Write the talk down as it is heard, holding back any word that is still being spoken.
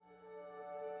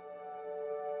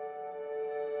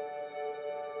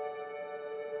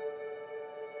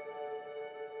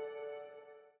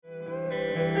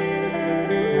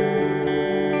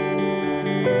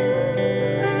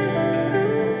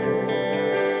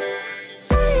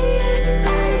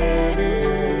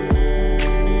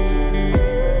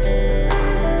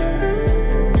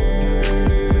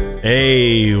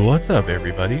Hey, what's up,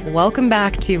 everybody? Welcome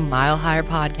back to Mile Higher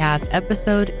Podcast,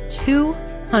 episode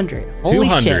 200. Holy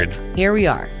 200. shit. Here we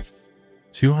are.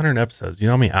 200 episodes. You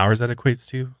know how many hours that equates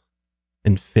to?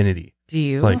 Infinity. Do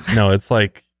you?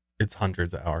 It's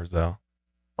hundreds of hours, though.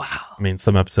 Wow. I mean,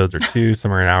 some episodes are 2,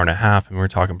 some are an hour and a half, and we're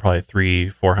talking probably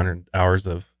 300-400 hours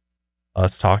of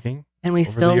us talking. And we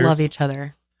still love each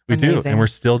other. We Amazing. do, and we're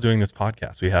still doing this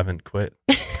podcast. We haven't quit.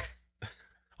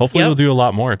 Hopefully we'll do a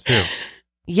lot more, too.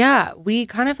 Yeah, we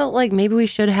kind of felt like maybe we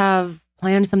should have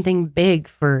planned something big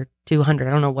for 200.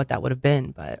 I don't know what that would have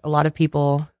been, but a lot of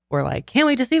people were like, can't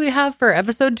wait to see what we have for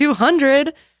episode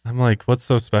 200. I'm like, what's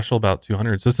so special about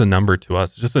 200? It's just a number to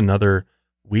us. It's just another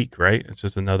week, right? It's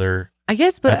just another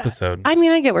episode. I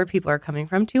mean, I get where people are coming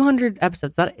from. 200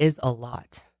 episodes, that is a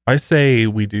lot. I say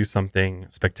we do something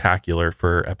spectacular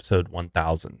for episode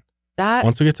 1000.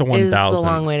 Once we get to 1000, is a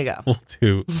long way to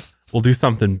go. We'll do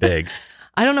something big.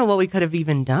 I don't know what we could have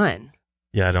even done.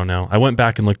 Yeah, I don't know. I went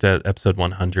back and looked at episode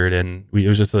 100, and it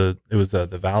was the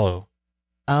Valo.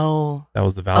 Oh, that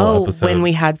was the Valo episode. When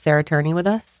we had Sarah Turney with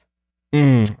us.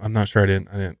 I'm not sure. I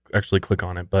didn't actually click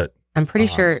on it, but I'm pretty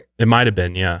sure it might have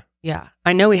been. Yeah. Yeah,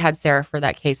 I know we had Sarah for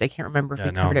that case. I can't remember if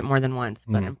we covered it more than once,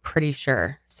 but I'm pretty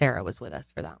sure Sarah was with us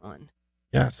for that one.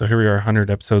 Yeah. So here we are, 100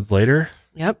 episodes later.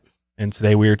 Yep. And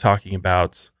today we are talking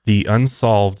about the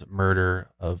unsolved murder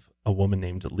of a woman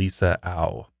named Lisa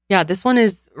Au. Yeah, this one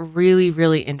is really,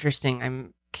 really interesting.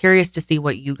 I'm curious to see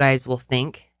what you guys will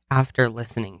think after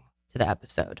listening to the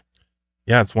episode.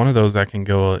 Yeah, it's one of those that can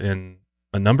go in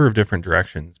a number of different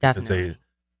directions. Definitely. Because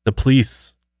the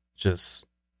police just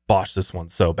botched this one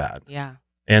so bad. Yeah.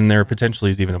 And there potentially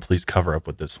is even a police cover-up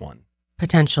with this one.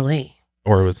 Potentially.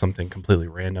 Or it was something completely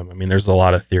random. I mean, there's a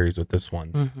lot of theories with this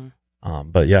one.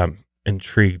 Mm-hmm. But yeah, I'm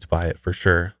intrigued by it for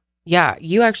sure. Yeah,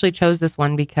 you actually chose this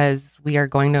one because we are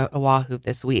going to Oahu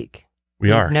this week. We've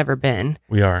never been.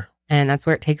 We are. And that's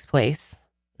where it takes place.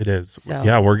 It is. So,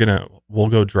 yeah, we'll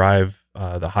go drive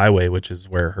the highway, which is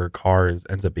where her car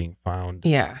ends up being found.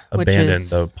 Yeah. Abandoned,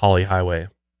 the Poly Highway.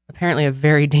 Apparently a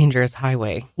very dangerous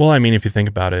highway. Well, I mean, if you think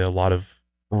about it, a lot of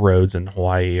roads in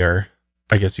Hawaii are,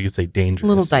 I guess you could say, dangerous. A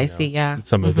little dicey, yeah. In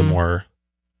some of the more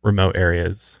remote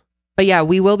areas. But yeah,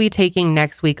 we will be taking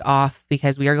next week off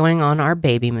because we are going on our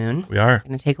baby moon. We are.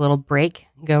 Going to take a little break,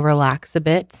 go relax a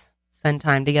bit, spend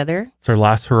time together. It's our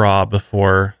last hurrah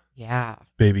before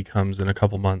baby comes in a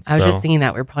couple months. I was just thinking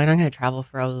that we're probably not going to travel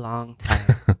for a long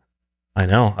time. I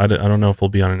know. I don't know if we'll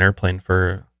be on an airplane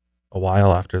for a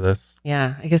while after this.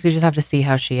 Yeah, I guess we just have to see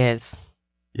how she is.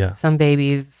 Yeah. Some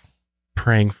babies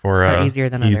praying for are easier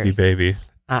than easy others. Baby.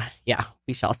 Yeah,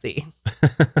 we shall see.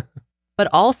 But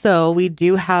also, we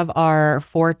do have our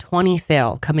 420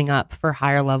 sale coming up for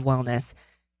Higher Love Wellness.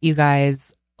 You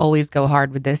guys always go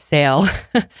hard with this sale.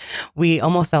 We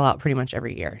almost sell out pretty much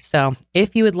every year. So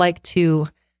if you would like to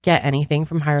get anything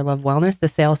from Higher Love Wellness, the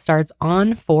sale starts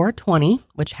on 420,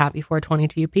 which happy 420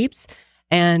 to you peeps.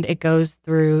 And it goes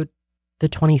through the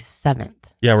 27th.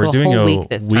 Yeah, we're doing a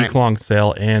week-long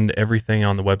sale, and everything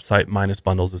on the website minus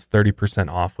bundles is 30%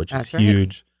 off, which is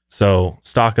huge. So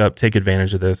stock up, take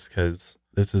advantage of this because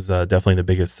this is definitely the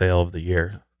biggest sale of the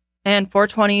year. And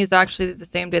 420 is actually the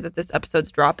same day that this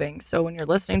episode's dropping. So when you're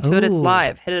listening to it, it's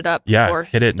live. Hit it up. Yeah,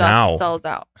 hit it now. Sells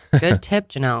out. Good tip,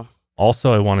 Janelle.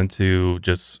 Also, I wanted to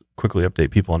just quickly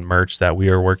update people on merch that we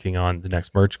are working on the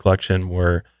next merch collection.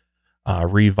 We're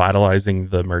revitalizing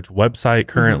the merch website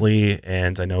currently.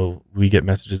 And I know we get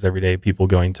messages every day, people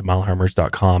going to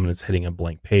milehighermerch.com and it's hitting a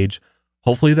blank page.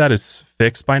 Hopefully that is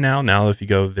fixed by now. Now, if you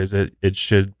go visit, it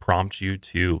should prompt you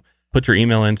to put your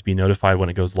email in to be notified when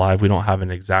it goes live. We don't have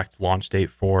an exact launch date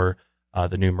for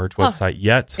the new merch website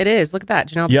yet. It is. Look at that.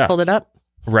 Janelle just pulled it up.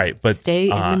 Right. But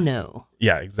stay in the know.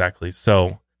 Yeah, exactly.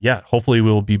 So yeah, hopefully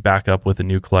we'll be back up with a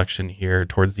new collection here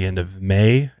towards the end of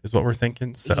May is what we're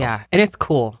thinking. So yeah, and it's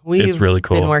cool. It's really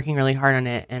cool. Been working really hard on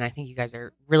it, and I think you guys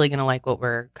are really going to like what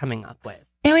we're coming up with.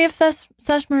 And we have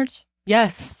sesh merch.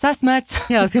 Yes. Cess merch.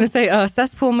 Yeah, I was going to say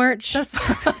cesspool merch.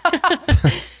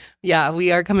 Yeah,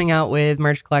 we are coming out with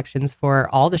merch collections for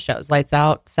all the shows. Lights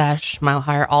Out, Sesh, Mile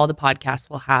Higher, all the podcasts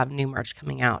will have new merch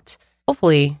coming out,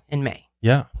 hopefully in May.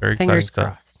 Yeah, very exciting. Fingers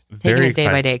crossed. Taking it day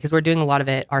by day because we're doing a lot of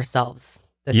it ourselves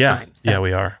this time. So yeah,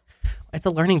 we are. It's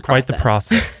a learning process. Quite the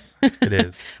process. It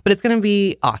is. But it's going to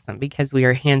be awesome because we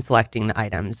are hand selecting the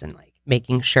items and like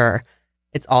making sure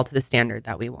it's all to the standard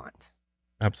that we want.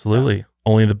 Absolutely. So,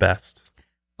 only the best.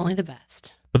 Only the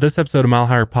best. But this episode of Mile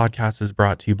Higher Podcast is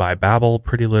brought to you by Babbel,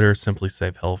 Pretty Litter, Simply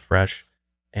Safe, HelloFresh,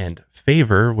 and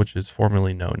Favor, which is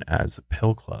formerly known as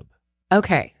Pill Club.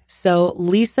 Okay, so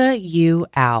Lisa Yu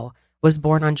Au was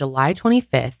born on July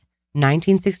 25th,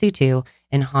 1962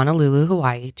 in Honolulu,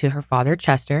 Hawaii, to her father,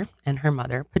 Chester, and her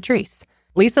mother, Patrice.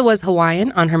 Lisa was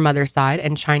Hawaiian on her mother's side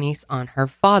and Chinese on her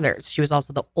father's. She was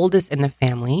also the oldest in the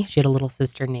family. She had a little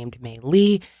sister named Mei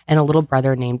Lee and a little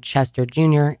brother named Chester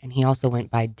Jr., and he also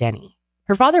went by Denny.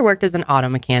 Her father worked as an auto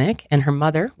mechanic, and her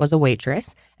mother was a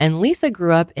waitress, and Lisa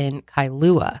grew up in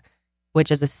Kailua, which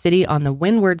is a city on the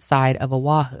windward side of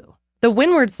Oahu. The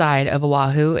windward side of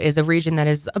Oahu is a region that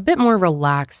is a bit more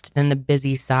relaxed than the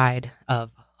busy side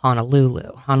of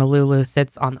Honolulu. Honolulu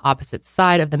sits on the opposite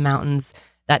side of the mountains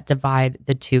that divide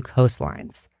the two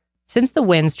coastlines. Since the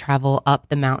winds travel up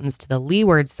the mountains to the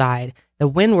leeward side, the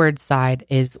windward side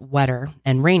is wetter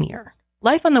and rainier.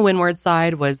 Life on the windward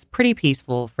side was pretty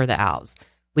peaceful for the Owls.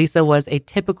 Lisa was a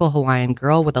typical Hawaiian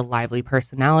girl with a lively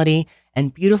personality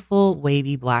and beautiful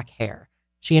wavy black hair.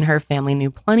 She and her family knew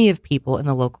plenty of people in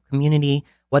the local community,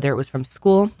 whether it was from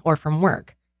school or from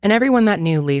work. And everyone that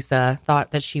knew Lisa thought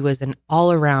that she was an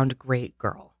all-around great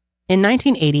girl. In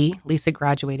 1980, Lisa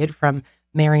graduated from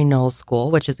Mary Knowles School,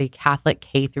 which is a Catholic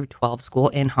K-12 school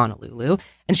in Honolulu,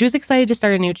 and she was excited to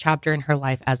start a new chapter in her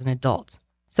life as an adult.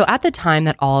 So at the time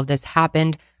that all of this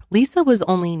happened, Lisa was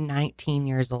only 19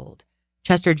 years old.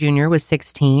 Chester Jr. was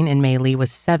 16 and Mei Lee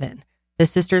was 7. The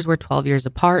sisters were 12 years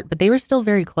apart, but they were still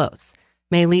very close.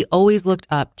 Mei Lee always looked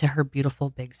up to her beautiful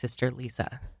big sister,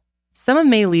 Lisa. Some of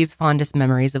Mei Lee's fondest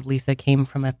memories of Lisa came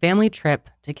from a family trip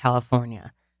to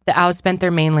California. The Owls spent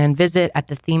their mainland visit at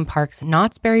the theme parks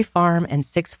Knott's Berry Farm and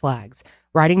Six Flags,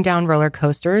 riding down roller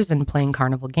coasters and playing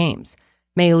carnival games.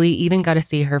 Mei Lee even got to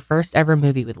see her first ever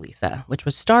movie with Lisa, which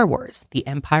was Star Wars: The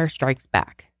Empire Strikes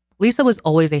Back. Lisa was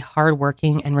always a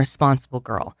hardworking and responsible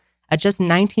girl. At just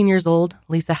 19 years old,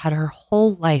 Lisa had her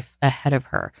whole life ahead of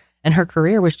her, and her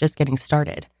career was just getting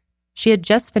started. She had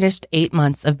just finished 8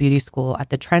 months of beauty school at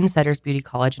the Trendsetters Beauty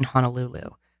College in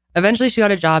Honolulu. Eventually, she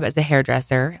got a job as a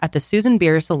hairdresser at the Susan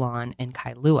Beer Salon in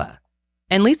Kailua.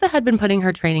 And Lisa had been putting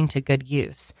her training to good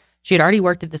use. She had already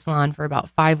worked at the salon for about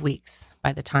 5 weeks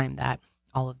by the time that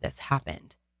all of this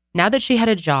happened. Now that she had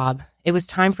a job, it was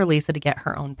time for Lisa to get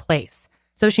her own place.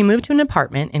 So she moved to an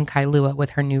apartment in Kailua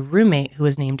with her new roommate, who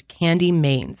was named Candy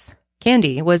Maines.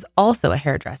 Candy was also a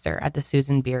hairdresser at the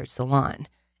Susan Beer Salon,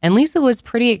 and Lisa was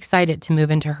pretty excited to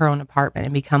move into her own apartment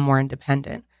and become more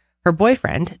independent. Her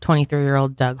boyfriend,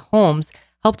 23-year-old Doug Holmes,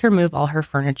 helped her move all her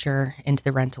furniture into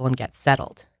the rental and get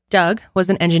settled. Doug was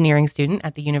an engineering student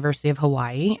at the University of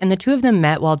Hawaii, and the two of them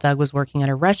met while Doug was working at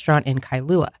a restaurant in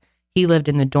Kailua. He lived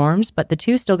in the dorms, but the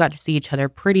two still got to see each other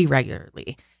pretty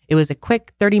regularly. It was a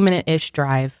quick 30-minute-ish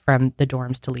drive from the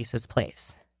dorms to Lisa's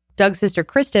place. Doug's sister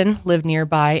Kristen lived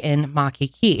nearby in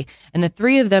Makiki, and the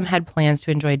three of them had plans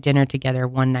to enjoy dinner together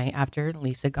one night after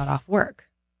Lisa got off work.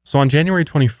 So on January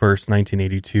 21st,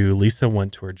 1982, Lisa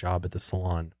went to her job at the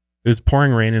salon. It was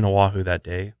pouring rain in Oahu that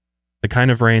day, the kind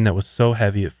of rain that was so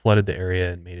heavy it flooded the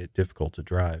area and made it difficult to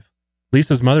drive.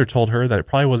 Lisa's mother told her that it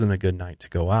probably wasn't a good night to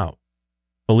go out.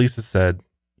 But Lisa said,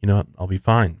 "You know what, I'll be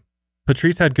fine."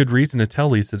 Patrice had good reason to tell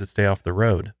Lisa to stay off the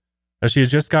road, as she had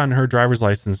just gotten her driver's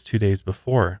license 2 days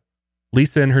before.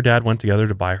 Lisa and her dad went together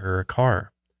to buy her a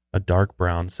car, a dark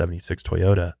brown 76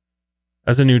 Toyota.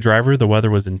 As a new driver, the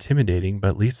weather was intimidating,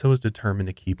 but Lisa was determined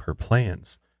to keep her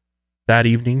plans. That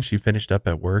evening, she finished up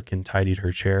at work and tidied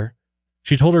her chair.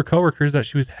 She told her coworkers that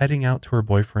she was heading out to her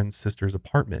boyfriend's sister's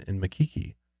apartment in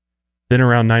Makiki. Then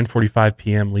around 9:45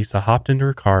 p.m., Lisa hopped into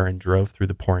her car and drove through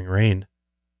the pouring rain.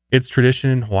 It's tradition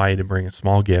in Hawaii to bring a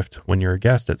small gift when you're a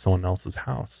guest at someone else's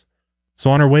house. So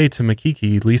on her way to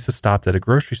Makiki, Lisa stopped at a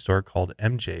grocery store called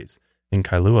MJ's in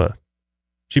Kailua.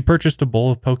 She purchased a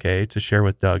bowl of poke to share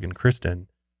with Doug and Kristen,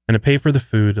 and to pay for the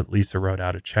food, Lisa wrote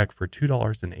out a check for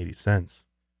 $2.80.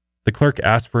 The clerk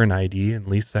asked for an ID, and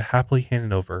Lisa happily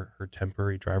handed over her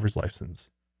temporary driver's license.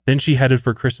 Then she headed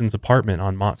for Kristen's apartment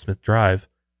on Mott Smith Drive.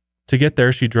 To get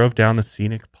there, she drove down the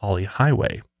scenic Pali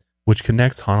Highway, which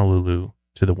connects Honolulu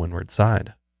to the windward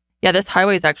side. Yeah, this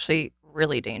highway is actually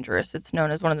really dangerous. It's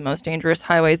known as one of the most dangerous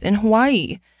highways in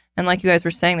Hawaii. And like you guys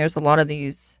were saying, there's a lot of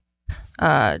these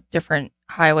different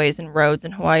highways and roads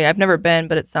in Hawaii. I've never been,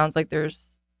 but it sounds like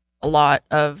there's a lot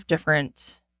of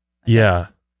different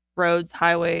roads,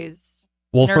 highways.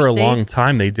 Well, for a long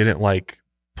time, they didn't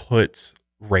put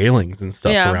railings and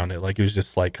stuff around it. Like it was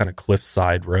just kind of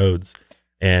cliffside roads.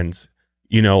 And,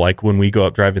 when we go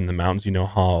up driving the mountains,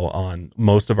 how on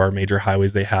most of our major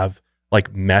highways, they have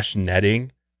mesh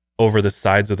netting over the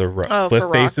sides of the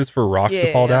cliff faces for rocks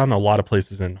to fall down. A lot of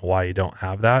places in Hawaii don't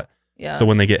have that. Yeah. So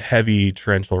when they get heavy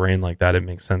torrential rain like that, it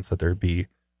makes sense that there'd be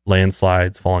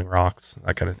landslides, falling rocks,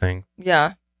 that kind of thing.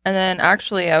 Yeah. And then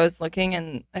actually I was looking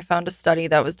and I found a study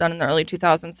that was done in the early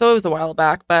 2000s. So it was a while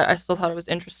back, but I still thought it was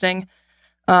interesting.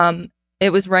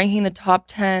 It was ranking the top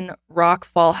 10 rock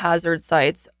fall hazard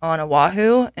sites on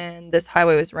Oahu, and this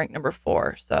highway was ranked number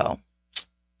 4. So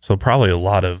probably a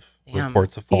lot of Damn.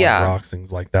 reports of falling Yeah. rocks,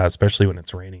 things like that, especially when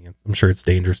it's raining. I'm sure it's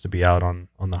dangerous to be out on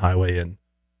the highway in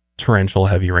torrential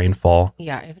heavy rainfall.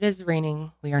 Yeah, if it is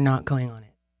raining, we are not going on it.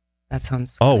 That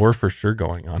sounds. Oh, gross. we're for sure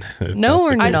going on it. if No, that's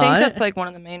we're the I case. not. think that's like one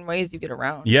of the main ways you get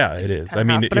around. Yeah, it is. I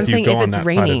mean, But But I'm if you saying go if on it's that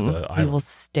raining, side of the we island. will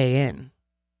stay in.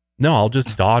 No, I'll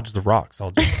just dodge the rocks.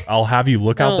 I'll have you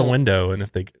look out the No. window, and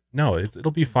if it'll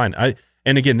be fine.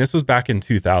 And again, this was back in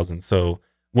 2000. So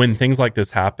when things like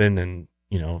this happen, and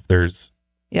if there's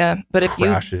Yeah, but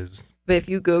crashes, if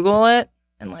you Google it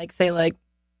and like say like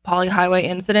poly highway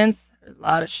incidents, there's a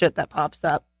lot of shit that pops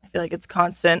up. I feel like it's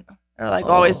constant. They're like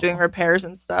always doing repairs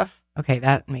and stuff. Okay,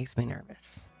 that makes me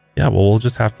nervous. yeah, well, we'll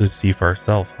just have to see for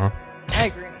ourselves, huh? I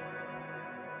agree.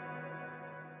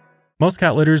 Most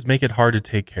cat litters make it hard to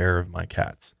take care of my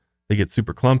cats. They get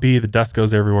super clumpy, the dust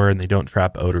goes everywhere, and they don't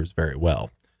trap odors very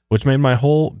well, which made my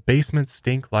whole basement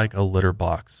stink like a litter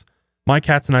box. My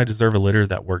cats and I deserve a litter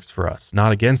that works for us,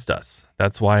 not against us.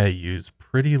 That's why I use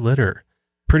Pretty Litter.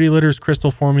 Pretty Litter's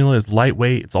crystal formula is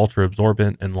lightweight, it's ultra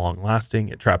absorbent and long lasting.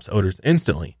 It traps odors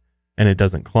instantly, and it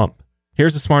doesn't clump.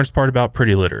 Here's the smartest part about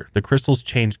Pretty Litter. The crystals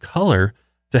change color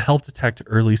to help detect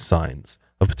early signs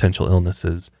of potential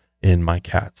illnesses in my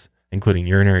cats, including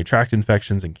urinary tract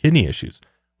infections and kidney issues,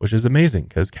 which is amazing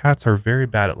because cats are very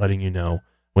bad at letting you know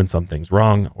when something's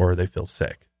wrong or they feel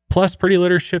sick. Plus, Pretty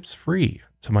Litter ships free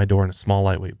to my door in a small,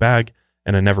 lightweight bag,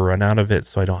 and I never run out of it,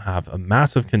 so I don't have a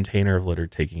massive container of litter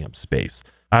taking up space.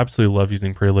 I absolutely love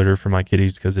using Pretty Litter for my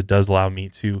kitties because it does allow me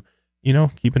to,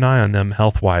 keep an eye on them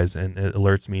health-wise, and it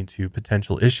alerts me to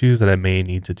potential issues that I may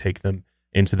need to take them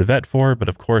into the vet for. But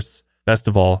of course, best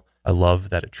of all, I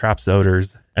love that it traps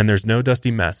odors, and there's no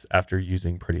dusty mess after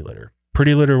using Pretty Litter.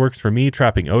 Pretty Litter works for me,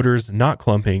 trapping odors, not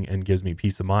clumping, and gives me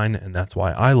peace of mind, and that's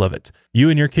why I love it. You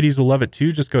and your kitties will love it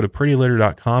too. Just go to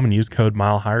prettylitter.com and use code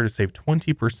MileHigher to save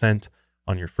 20%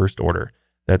 on your first order.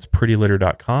 That's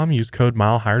prettylitter.com. Use code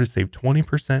MileHigher to save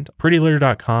 20%.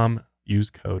 prettylitter.com. Use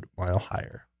code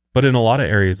MileHigher. But in a lot of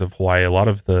areas of Hawaii, a lot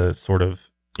of the sort of,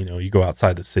 you go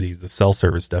outside the cities, the cell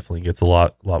service definitely gets a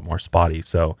lot more spotty.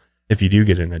 So if you do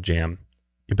get in a jam,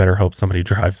 you better hope somebody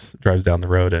drives down the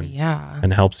road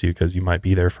and helps you, because you might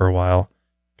be there for a while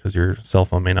because your cell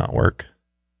phone may not work.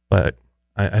 But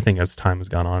I think as time has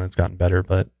gone on, it's gotten better.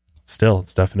 But still,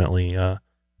 it's definitely,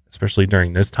 especially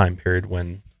during this time period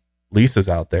when Lisa's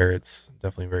out there, it's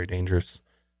definitely very dangerous.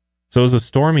 So it was a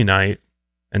stormy night,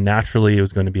 and naturally it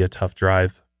was going to be a tough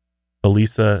drive. But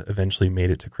Lisa eventually made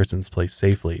it to Kristen's place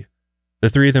safely. The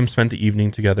three of them spent the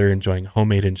evening together enjoying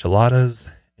homemade enchiladas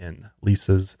and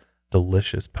Lisa's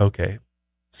delicious poke.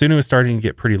 Soon it was starting to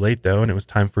get pretty late though, and it was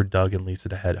time for Doug and Lisa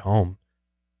to head home.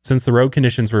 Since the road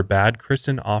conditions were bad,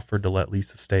 Kristen offered to let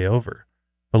Lisa stay over,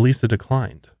 but Lisa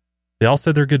declined. They all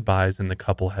said their goodbyes and the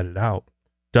couple headed out.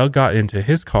 Doug got into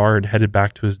his car and headed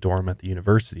back to his dorm at the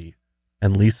university,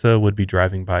 and Lisa would be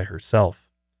driving by herself.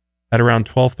 At around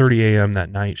 12:30 a.m. that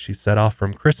night, she set off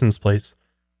from Kristen's place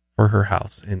for her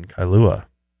house in Kailua.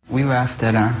 We left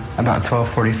at about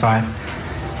 12:45,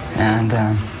 and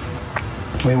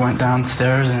we went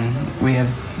downstairs, and we had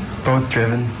both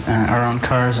driven our own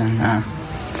cars, and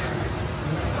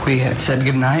we had said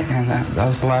goodnight, and that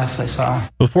was the last I saw.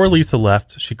 Before Lisa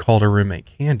left, she called her roommate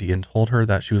Candy and told her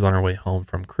that she was on her way home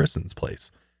from Kristen's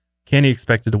place. Candy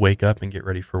expected to wake up and get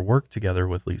ready for work together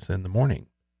with Lisa in the morning.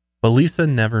 But Lisa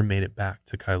never made it back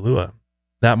to Kailua.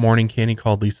 That morning, Candy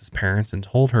called Lisa's parents and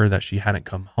told her that she hadn't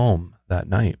come home that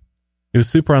night. It was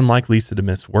super unlike Lisa to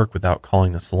miss work without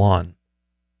calling the salon,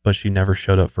 but she never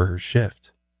showed up for her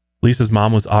shift. Lisa's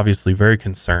mom was obviously very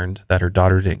concerned that her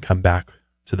daughter didn't come back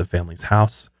to the family's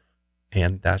house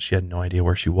and that she had no idea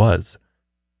where she was.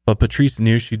 But Patrice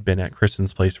knew she'd been at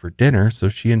Kristen's place for dinner, so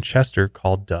she and Chester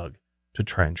called Doug to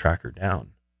try and track her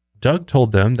down. Doug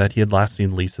told them that he had last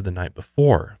seen Lisa the night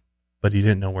before, but he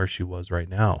didn't know where she was right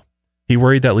now. He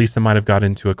worried that Lisa might have got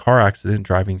into a car accident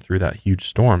driving through that huge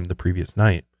storm the previous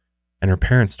night, and her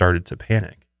parents started to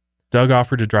panic. Doug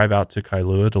offered to drive out to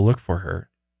Kailua to look for her,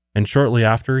 and shortly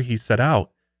after he set out,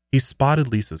 he spotted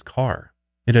Lisa's car.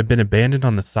 It had been abandoned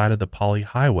on the side of the Poly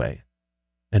Highway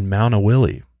in Mauna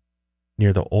Willie,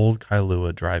 near the old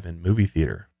Kailua Drive-In movie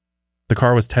theater. The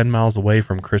car was 10 miles away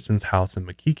from Kristen's house in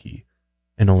Makiki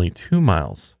and only 2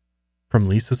 miles from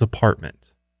Lisa's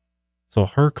apartment. So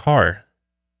her car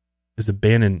is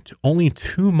abandoned only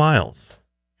 2 miles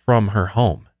from her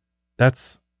home.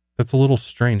 That's a little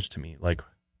strange to me. Like,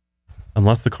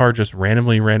 unless the car just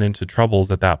randomly ran into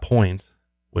troubles at that point,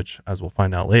 which, as we'll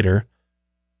find out later,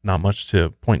 not much to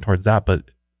point towards that,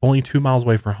 but only 2 miles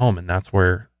away from home, and that's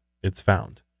where it's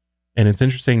found. And it's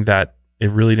interesting that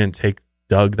it really didn't take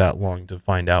Doug that long to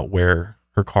find out where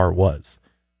her car was.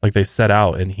 Like, they set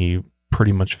out and he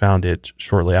pretty much found it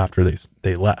shortly after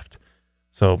they left.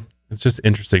 So it's just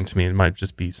interesting to me. It might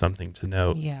just be something to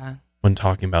note when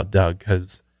talking about Doug,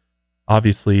 because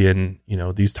obviously in,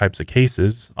 these types of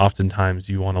cases, oftentimes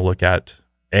you want to look at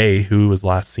A, who was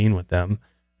last seen with them,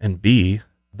 and B,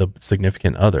 the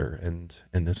significant other. And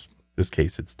in this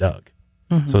case, it's Doug.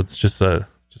 Mm-hmm. So it's just a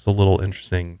little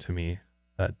interesting to me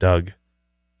that Doug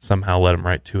somehow led him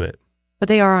right to it. But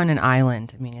they are on an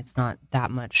island. I mean, it's not that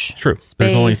much True. space.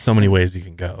 There's only so many ways you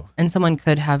can go. And someone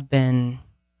could have been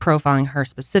profiling her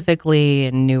specifically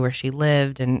and knew where she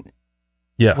lived and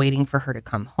waiting for her to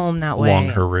come home that way. Along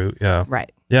her route, yeah.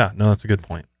 Right. Yeah, no, that's a good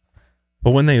point.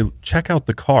 But when they check out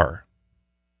the car,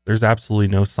 there's absolutely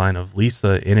no sign of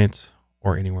Lisa in it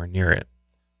or anywhere near it.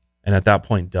 And at that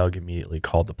point, Doug immediately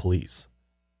called the police.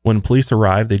 When police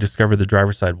arrived, they discovered the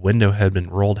driver's side window had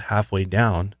been rolled halfway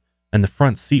down, and the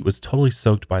front seat was totally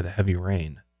soaked by the heavy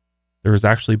rain. There was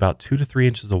actually about 2 to 3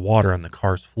 inches of water on the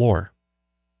car's floor.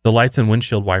 The lights and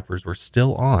windshield wipers were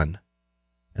still on,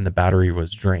 and the battery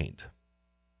was drained.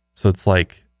 So it's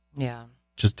like,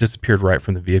 just disappeared right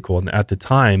from the vehicle. And at the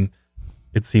time,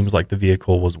 it seems like the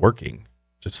vehicle was working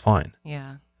just fine.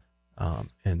 Yeah.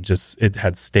 And just, it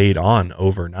had stayed on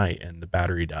overnight and the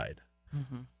battery died.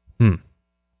 Mm-hmm.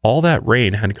 All that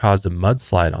rain had caused a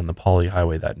mudslide on the Poly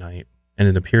Highway that night, and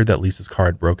it appeared that Lisa's car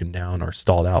had broken down or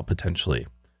stalled out potentially.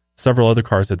 Several other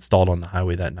cars had stalled on the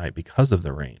highway that night because of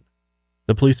the rain.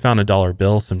 The police found a $1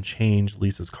 bill, some change,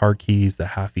 Lisa's car keys, the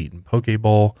half-eaten poke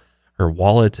bowl, her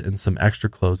wallet, and some extra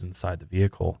clothes inside the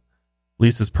vehicle.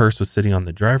 Lisa's purse was sitting on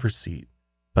the driver's seat,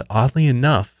 but oddly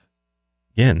enough,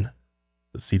 again,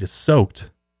 the seat is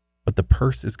soaked, but the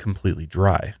purse is completely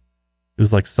dry. It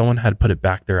was like someone had put it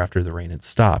back there after the rain had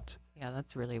stopped. Yeah,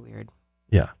 that's really weird.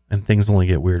 Yeah, and things only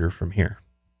get weirder from here.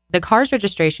 The car's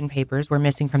registration papers were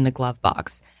missing from the glove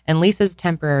box, and Lisa's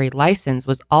temporary license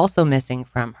was also missing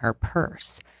from her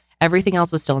purse. Everything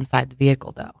else was still inside the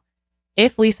vehicle, though.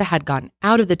 If Lisa had gotten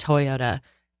out of the Toyota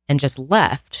and just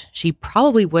left, she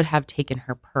probably would have taken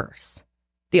her purse.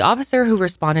 The officer who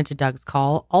responded to Doug's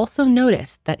call also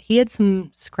noticed that he had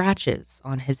some scratches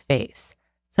on his face.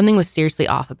 Something was seriously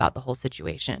off about the whole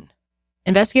situation.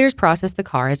 Investigators processed the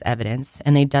car as evidence,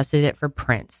 and they dusted it for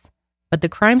prints. But the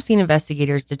crime scene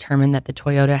investigators determined that the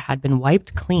Toyota had been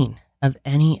wiped clean of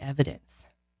any evidence.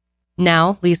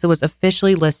 Now, Lisa was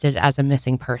officially listed as a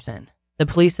missing person. The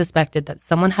police suspected that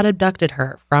someone had abducted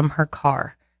her from her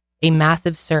car. A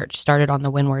massive search started on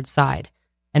the windward side,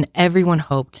 and everyone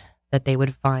hoped that they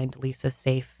would find Lisa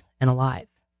safe and alive.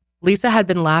 Lisa had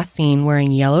been last seen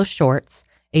wearing yellow shorts,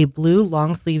 a blue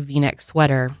long-sleeve V-neck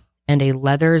sweater, and a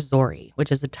leather zori,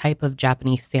 which is a type of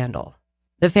Japanese sandal.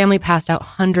 The family passed out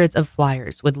hundreds of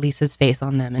flyers with Lisa's face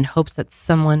on them in hopes that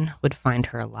someone would find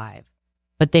her alive.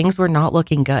 But things were not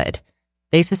looking good.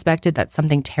 They suspected that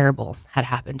something terrible had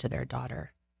happened to their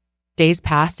daughter. Days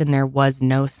passed and there was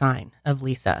no sign of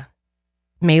Lisa.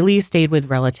 Maylee stayed with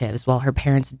relatives while her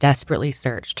parents desperately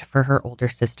searched for her older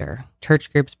sister.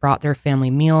 Church groups brought their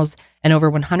family meals, and over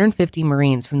 150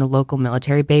 Marines from the local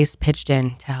military base pitched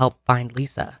in to help find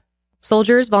Lisa.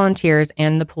 Soldiers, volunteers,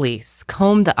 and the police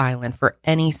combed the island for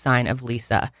any sign of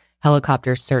Lisa.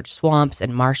 Helicopters searched swamps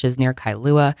and marshes near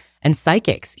Kailua, and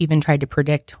psychics even tried to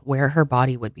predict where her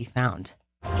body would be found.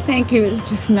 Thank you is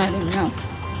just not enough.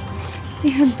 They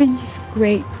have been just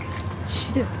great.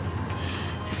 The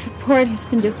support has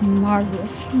been just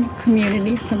marvelous from the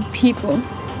community, from people.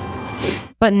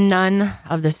 But none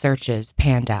of the searches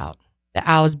panned out. The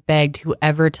Owls begged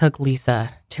whoever took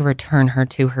Lisa to return her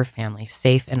to her family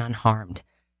safe and unharmed.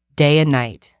 Day and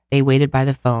night, they waited by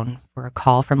the phone for a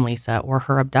call from Lisa or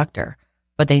her abductor,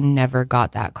 but they never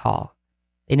got that call.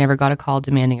 They never got a call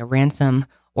demanding a ransom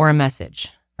or a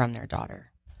message from their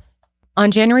daughter.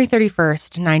 On January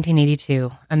 31st,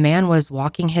 1982, a man was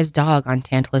walking his dog on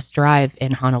Tantalus Drive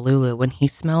in Honolulu when he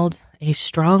smelled a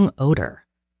strong odor.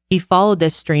 He followed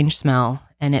this strange smell,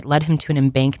 and it led him to an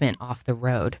embankment off the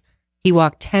road. He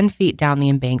walked 10 feet down the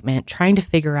embankment, trying to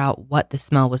figure out what the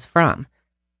smell was from.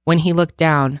 When he looked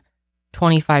down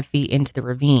 25 feet into the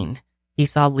ravine, he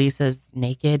saw Lisa's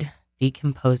naked,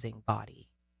 decomposing body.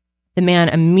 The man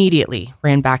immediately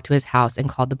ran back to his house and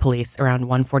called the police around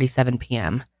 1:47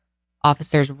 p.m.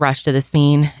 Officers rushed to the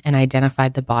scene and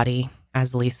identified the body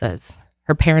as Lisa's.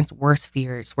 Her parents' worst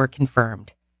fears were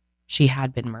confirmed. She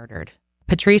had been murdered.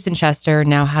 Patrice and Chester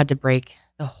now had to break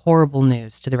the horrible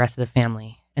news to the rest of the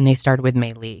family, and they started with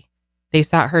Maylee. They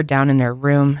sat her down in their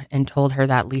room and told her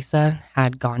that Lisa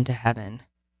had gone to heaven.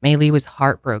 Maylee was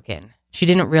heartbroken. She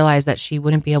didn't realize that she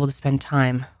wouldn't be able to spend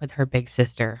time with her big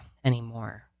sister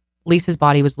anymore. Lisa's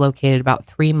body was located about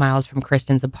 3 miles from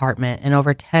Kristen's apartment and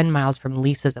over 10 miles from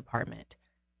Lisa's apartment.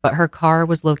 But her car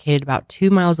was located about 2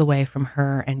 miles away from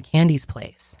her and Candy's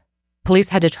place. Police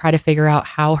had to try to figure out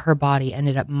how her body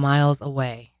ended up miles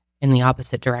away in the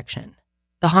opposite direction.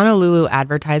 The Honolulu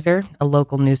Advertiser, a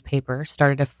local newspaper,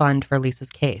 started a fund for Lisa's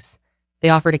case. They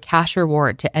offered a cash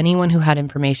reward to anyone who had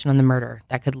information on the murder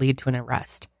that could lead to an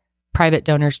arrest. Private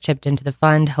donors chipped into the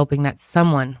fund, hoping that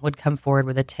someone would come forward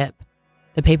with a tip.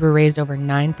 The paper raised over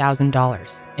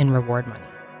 $9,000 in reward money.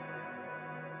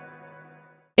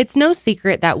 It's no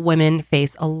secret that women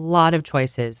face a lot of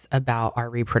choices about our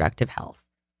reproductive health.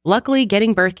 Luckily,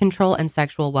 getting birth control and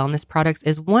sexual wellness products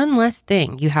is one less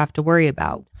thing you have to worry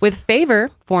about. With Favor,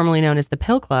 formerly known as the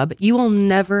Pill Club, you will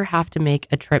never have to make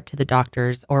a trip to the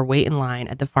doctor's or wait in line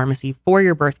at the pharmacy for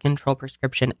your birth control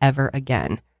prescription ever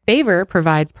again. Favor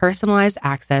provides personalized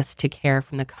access to care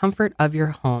from the comfort of your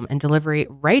home and delivery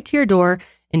right to your door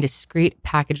in discreet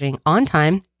packaging on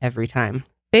time, every time.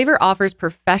 Favor offers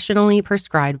professionally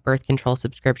prescribed birth control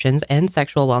subscriptions and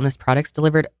sexual wellness products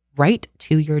delivered right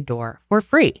to your door for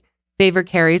free. Favor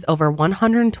carries over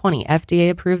 120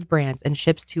 FDA-approved brands and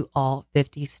ships to all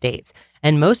 50 states.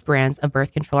 And most brands of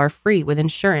birth control are free with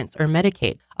insurance or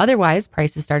Medicaid. Otherwise,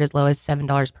 prices start as low as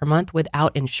 $7 per month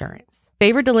without insurance.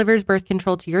 Favor delivers birth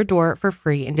control to your door for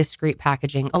free in discreet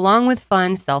packaging, along with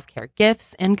fun self-care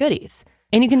gifts and goodies.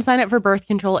 And you can sign up for birth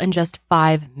control in just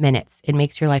 5 minutes. It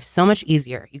makes your life so much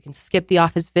easier. You can skip the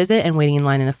office visit and waiting in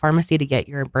line in the pharmacy to get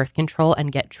your birth control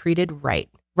and get treated right.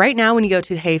 Right now, when you go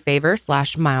to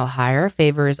HeyFavor/MileHigher,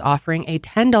 Favor is offering a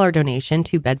 $10 donation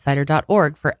to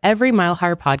bedsider.org for every Mile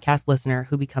Higher podcast listener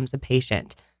who becomes a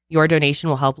patient. Your donation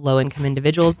will help low-income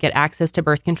individuals get access to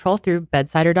birth control through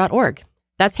bedsider.org.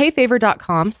 That's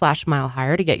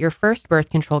heyfavor.com/milehigher to get your first birth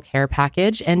control care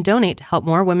package and donate to help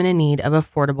more women in need of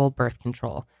affordable birth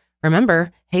control.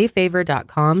 Remember,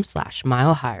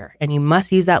 heyfavor.com/milehigher, and you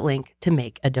must use that link to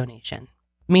make a donation.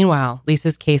 Meanwhile,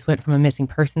 Lisa's case went from a missing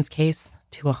persons case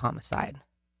to a homicide.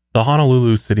 The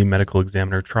Honolulu City Medical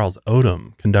Examiner Charles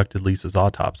Odom conducted Lisa's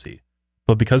autopsy,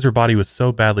 but because her body was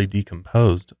so badly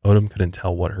decomposed, Odom couldn't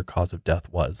tell what her cause of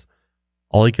death was.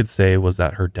 All he could say was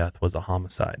that her death was a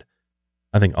homicide.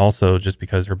 I think also just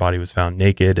because her body was found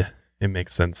naked, it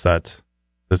makes sense that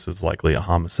this is likely a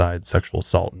homicide, sexual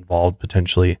assault involved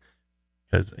potentially,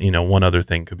 because, one other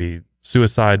thing could be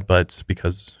suicide, but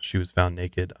because she was found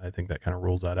naked, I think that kind of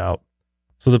rules that out.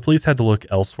 So the police had to look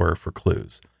elsewhere for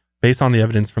clues. Based on the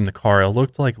evidence from the car, it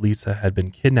looked like Lisa had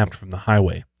been kidnapped from the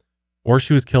highway, or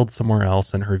she was killed somewhere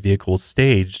else and her vehicle was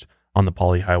staged on the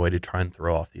Poly Highway to try and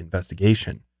throw off the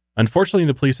investigation. Unfortunately,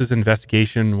 the police's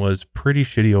investigation was pretty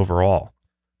shitty overall.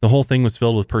 The whole thing was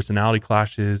filled with personality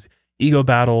clashes, ego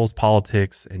battles,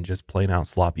 politics, and just plain out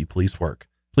sloppy police work.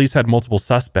 Police had multiple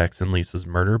suspects in Lisa's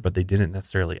murder, but they didn't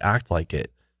necessarily act like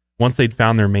it. Once they'd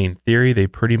found their main theory, they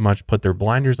pretty much put their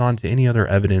blinders on to any other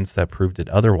evidence that proved it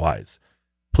otherwise.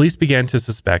 Police began to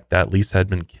suspect that Lisa had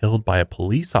been killed by a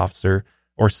police officer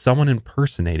or someone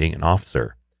impersonating an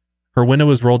officer. Her window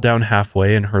was rolled down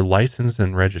halfway and her license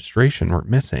and registration were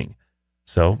missing.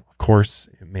 So, of course,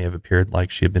 it may have appeared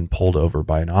like she had been pulled over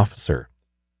by an officer.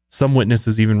 Some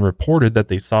witnesses even reported that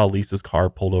they saw Lisa's car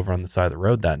pulled over on the side of the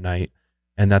road that night,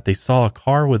 and that they saw a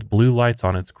car with blue lights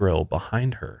on its grill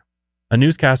behind her. A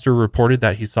newscaster reported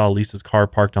that he saw Lisa's car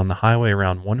parked on the highway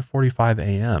around 1:45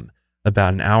 a.m.,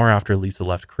 about an hour after Lisa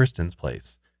left Kristen's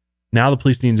place. Now the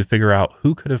police needed to figure out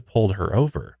who could have pulled her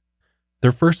over.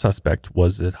 Their first suspect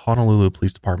was a Honolulu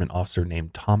Police Department officer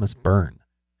named Thomas Byrne.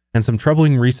 And some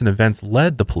troubling recent events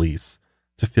led the police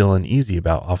to feel uneasy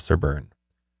about Officer Byrne.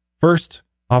 First,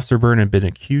 Officer Byrne had been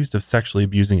accused of sexually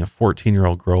abusing a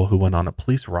 14-year-old girl who went on a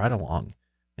police ride-along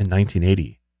in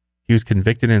 1980. He was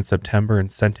convicted in September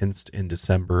and sentenced in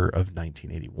December of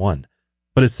 1981.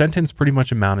 But his sentence pretty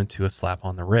much amounted to a slap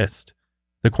on the wrist.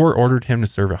 The court ordered him to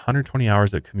serve 120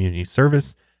 hours of community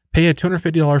service, pay a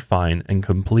 $250 fine, and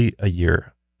complete a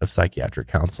year of psychiatric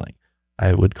counseling.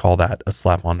 I would call that a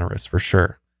slap on the wrist for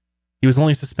sure. He was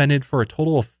only suspended for a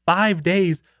total of 5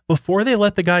 days before they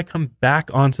let the guy come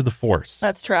back onto the force.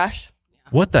 That's trash.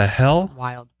 What the hell?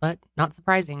 Wild, but not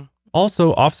surprising.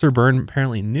 Also, Officer Byrne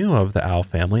apparently knew of the Owl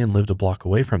family and lived a block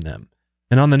away from them.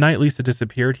 And on the night Lisa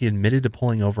disappeared, he admitted to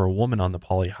pulling over a woman on the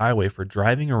Poly Highway for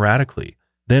driving erratically.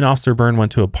 Then Officer Byrne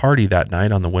went to a party that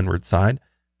night on the windward side,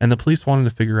 and the police wanted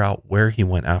to figure out where he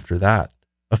went after that.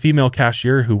 A female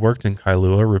cashier who worked in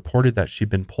Kailua reported that she'd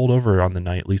been pulled over on the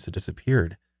night Lisa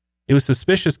disappeared. It was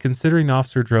suspicious considering the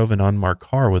officer drove an unmarked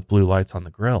car with blue lights on the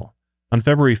grill. On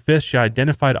February 5th, she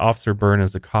identified Officer Byrne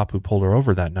as the cop who pulled her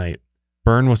over that night.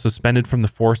 Byrne was suspended from the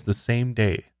force the same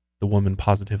day the woman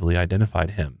positively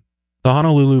identified him. The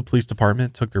Honolulu Police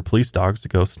Department took their police dogs to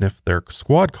go sniff their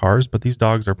squad cars, but these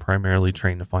dogs are primarily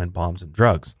trained to find bombs and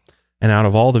drugs. And out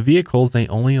of all the vehicles, they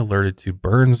only alerted to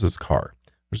Burns' car,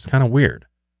 which is kind of weird.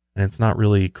 And it's not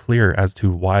really clear as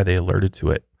to why they alerted to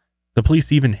it. The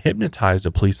police even hypnotized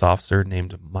a police officer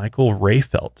named Michael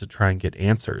Rayfelt to try and get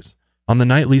answers. On the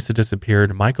night Lisa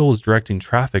disappeared, Michael was directing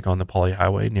traffic on the Poly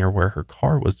Highway near where her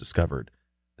car was discovered.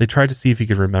 They tried to see if he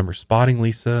could remember spotting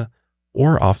Lisa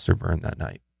or Officer Byrne that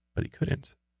night, but he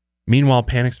couldn't. Meanwhile,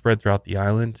 panic spread throughout the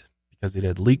island because it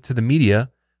had leaked to the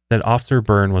media that Officer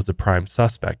Byrne was the prime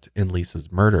suspect in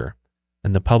Lisa's murder.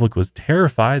 And the public was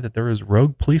terrified that there was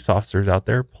rogue police officers out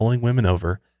there pulling women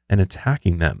over and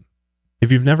attacking them.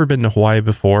 If you've never been to Hawaii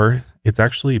before, it's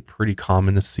actually pretty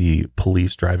common to see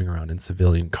police driving around in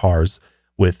civilian cars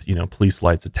with, police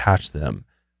lights attached to them.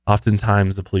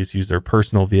 Oftentimes, the police use their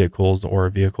personal vehicles or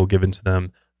a vehicle given to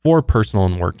them for personal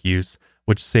and work use,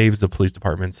 which saves the police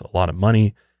departments a lot of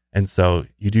money. And so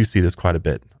you do see this quite a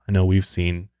bit. I know we've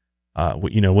seen,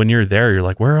 when you're there, you're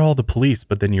like, where are all the police?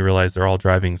 But then you realize they're all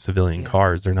driving civilian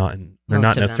cars. They're not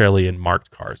necessarily in marked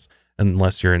cars,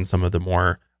 unless you're in some of the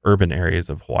more urban areas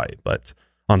of Hawaii. But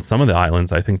on some of the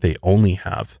islands, I think they only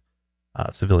have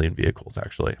civilian vehicles,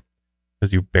 actually,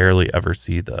 because you barely ever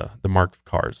see the marked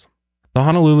cars. The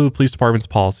Honolulu Police Department's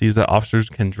policy is that officers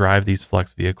can drive these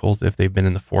flex vehicles if they've been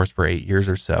in the force for 8 years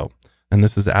or so. And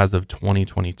this is as of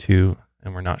 2022,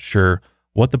 and we're not sure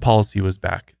what the policy was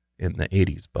back in the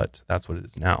 80s, but that's what it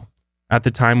is now. At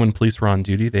the time when police were on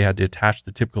duty, they had to attach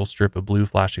the typical strip of blue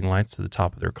flashing lights to the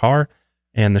top of their car,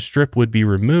 and the strip would be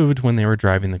removed when they were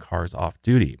driving the cars off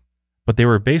duty. But they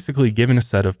were basically given a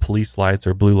set of police lights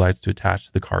or blue lights to attach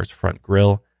to the car's front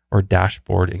grille or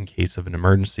dashboard in case of an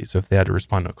emergency. So if they had to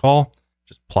respond to a call,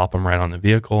 just plop them right on the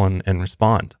vehicle and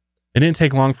respond. It didn't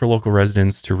take long for local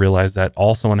residents to realize that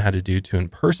all someone had to do to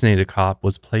impersonate a cop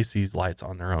was place these lights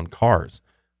on their own cars.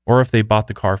 Or if they bought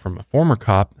the car from a former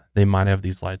cop, they might have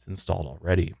these lights installed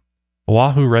already.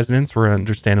 Oahu residents were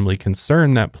understandably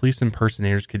concerned that police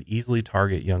impersonators could easily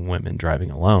target young women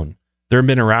driving alone. There have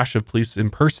been a rash of police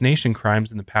impersonation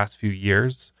crimes in the past few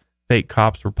years. Fake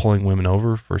cops were pulling women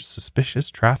over for suspicious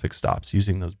traffic stops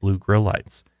using those blue grille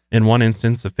lights. In one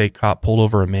instance, a fake cop pulled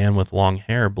over a man with long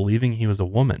hair believing he was a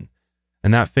woman.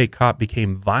 And that fake cop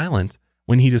became violent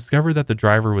when he discovered that the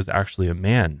driver was actually a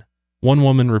man. One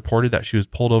woman reported that she was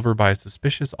pulled over by a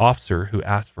suspicious officer who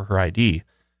asked for her ID.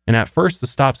 And at first, the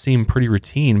stop seemed pretty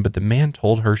routine, but the man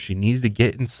told her she needed to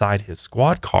get inside his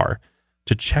squad car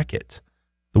to check it.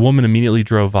 The woman immediately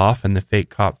drove off, and the fake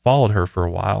cop followed her for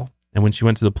a while. And when she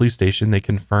went to the police station, they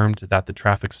confirmed that the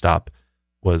traffic stop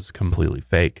was completely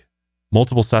fake.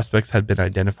 Multiple suspects had been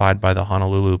identified by the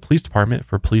Honolulu Police Department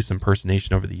for police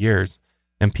impersonation over the years,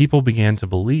 and people began to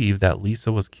believe that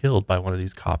Lisa was killed by one of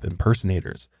these cop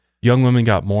impersonators. Young women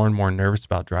got more and more nervous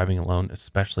about driving alone,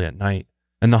 especially at night.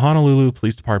 And the Honolulu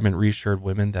Police Department reassured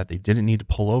women that they didn't need to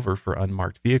pull over for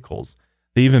unmarked vehicles.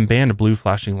 They even banned blue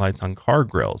flashing lights on car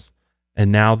grills.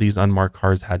 And now these unmarked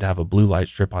cars had to have a blue light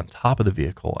strip on top of the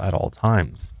vehicle at all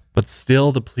times. But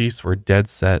still, the police were dead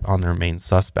set on their main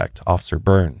suspect, Officer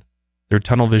Byrne. Their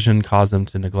tunnel vision caused them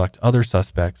to neglect other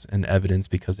suspects and evidence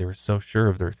because they were so sure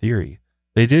of their theory.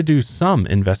 They did do some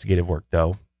investigative work,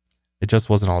 though. It just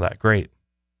wasn't all that great.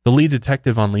 The lead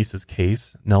detective on Lisa's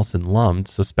case, Nelson Lund,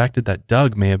 suspected that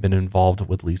Doug may have been involved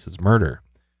with Lisa's murder.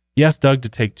 He asked Doug to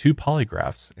take 2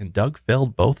 polygraphs, and Doug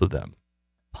failed both of them.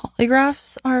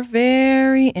 Polygraphs are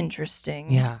very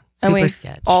interesting. Yeah, and we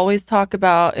sketch. always talk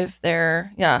about if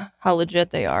they're, how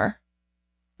legit they are.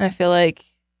 I feel like,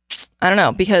 I don't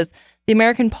know, because the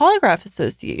American Polygraph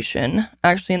Association,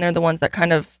 actually, and they're the ones that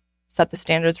kind of set the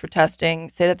standards for testing,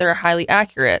 say that they're highly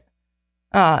accurate.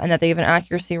 And that they have an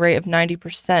accuracy rate of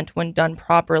 90% when done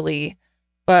properly.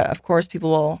 But of course,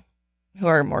 people who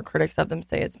are more critics of them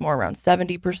say it's more around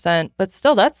 70%. But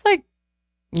still, that's like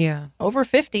over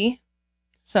 50.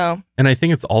 So, and I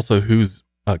think it's also who's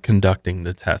conducting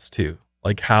the test too,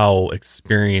 like how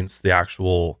experienced the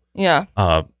actual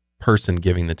person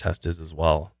giving the test is as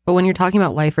well. But when you're talking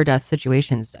about life or death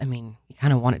situations, I mean, you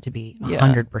kind of want it to be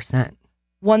 100%.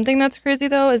 One thing that's crazy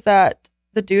though is that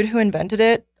the dude who invented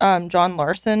it, John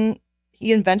Larson,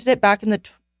 he invented it back in the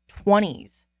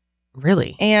 20s.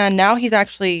 Really? And now he's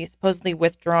actually supposedly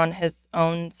withdrawn his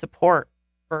own support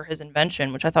for his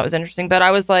invention, which I thought was interesting. But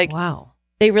I was like, wow,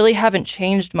 they really haven't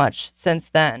changed much since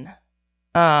then,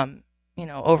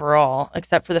 overall,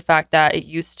 except for the fact that it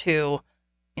used to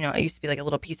be like a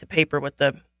little piece of paper with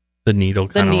the needle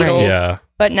kind of needles. Yeah.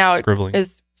 But now scribbling. it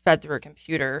is fed through a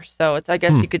computer. So it's, I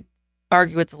guess you could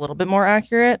argue it's a little bit more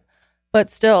accurate, but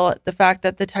still the fact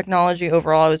that the technology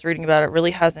overall I was reading about it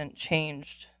really hasn't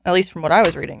changed, at least from what I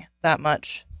was reading, that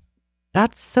much.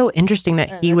 That's so interesting that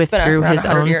he It's been withdrew around his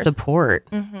 100 own years. support.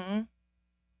 Mm-hmm.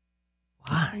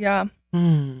 Why? Yeah.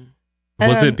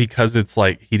 Was it because it's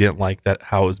like he didn't like that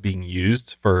how it was being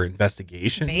used for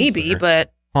investigations? Maybe, or?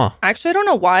 but Huh. actually I don't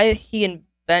know why he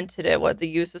invented it, what the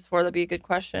use was for. That'd be a good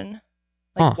question.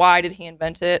 Like, why did he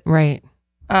invent it? Right.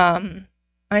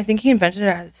 I think he invented it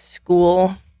at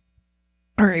school,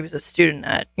 or he was a student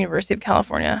at University of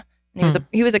California. And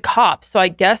he was a cop, so I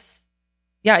guess,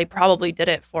 yeah, he probably did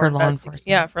it for law enforcement.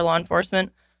 Yeah, for law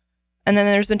enforcement. And then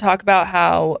there's been talk about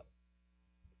how,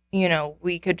 you know,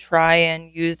 we could try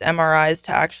and use MRIs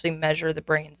to actually measure the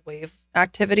brain's wave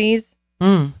activities,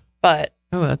 but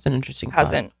that's an interesting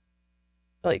hasn't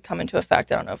really come into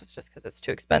effect. I don't know if it's just because it's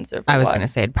too expensive. I was going to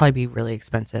say it'd probably be really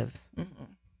expensive.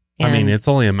 I mean, it's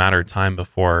only a matter of time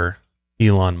before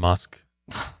Elon Musk,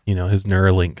 you know, his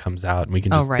Neuralink comes out and we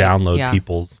can just download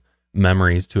people's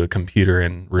memories to a computer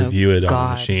and review it on a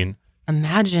machine.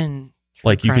 Imagine.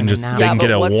 Like you can just, they can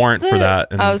get a warrant for that.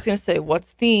 And I was going to say,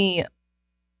 what's the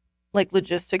like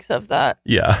logistics of that?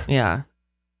 Yeah. Yeah.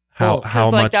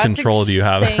 How much control do you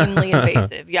have? Insanely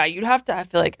invasive. Yeah, you'd have to, I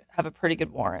feel like, have a pretty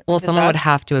good warrant. Well, someone would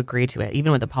have to agree to it.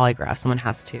 Even with a polygraph, someone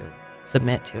has to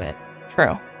submit to it.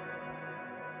 True.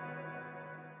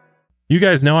 You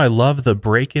guys know I love the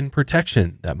break-in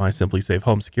protection that my SimpliSafe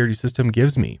home security system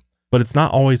gives me, but it's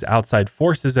not always outside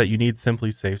forces that you need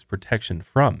SimpliSafe's protection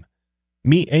from.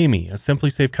 Meet Amy, a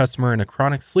SimpliSafe customer and a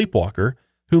chronic sleepwalker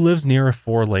who lives near a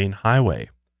 4-lane highway.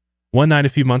 One night a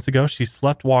few months ago, she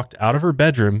walked out of her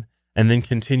bedroom and then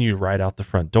continued right out the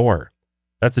front door.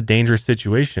 That's a dangerous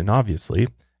situation, obviously,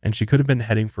 and she could have been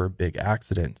heading for a big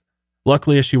accident.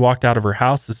 Luckily, as she walked out of her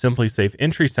house, the SimpliSafe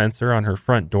entry sensor on her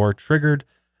front door triggered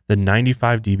the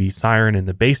 95 dB siren in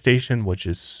the base station, which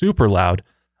is super loud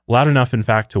enough, in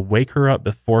fact, to wake her up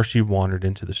before she wandered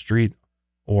into the street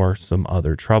or some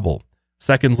other trouble.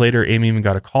 Seconds later, Amy even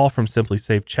got a call from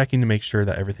SimpliSafe checking to make sure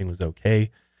that everything was okay.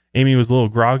 Amy was a little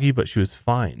groggy, but she was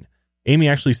fine. Amy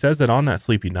actually says that on that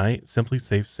sleepy night,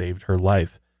 SimpliSafe saved her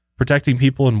life. Protecting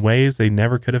people in ways they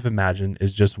never could have imagined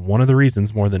is just one of the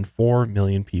reasons more than 4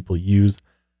 million people use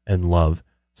and love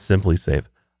SimpliSafe.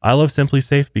 I love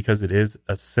SimpliSafe because it is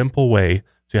a simple way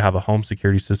to have a home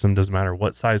security system. Doesn't matter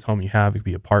what size home you have. It could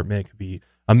be apartment, it could be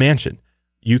a mansion.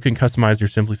 You can customize your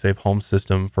SimpliSafe home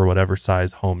system for whatever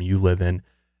size home you live in.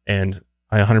 And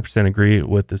I 100% agree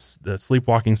with the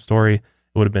sleepwalking story.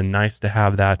 It would have been nice to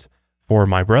have that for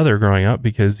my brother growing up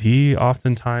because he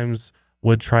oftentimes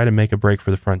would try to make a break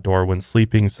for the front door when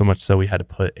sleeping, so much so we had to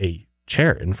put a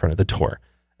chair in front of the door.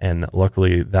 And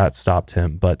luckily that stopped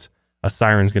him. But a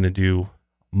siren's going to do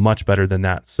much better than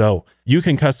that. So you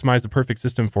can customize the perfect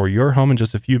system for your home in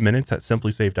just a few minutes at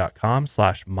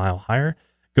simplisafe.com/milehigher.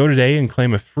 Go today and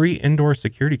claim a free indoor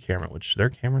security camera, which their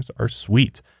cameras are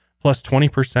sweet, plus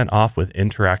 20% off with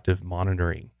interactive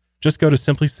monitoring. Just go to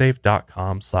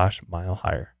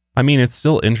simplisafe.com/milehigher. I mean, it's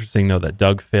still interesting though that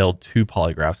Doug failed 2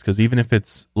 polygraphs, because even if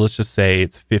it's, let's just say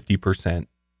it's 50%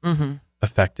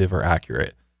 effective or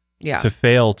accurate, to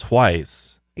fail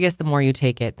twice. I guess the more you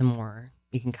take it, the more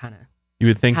you can kind of. You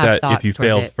would think that if you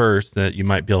fail first, that you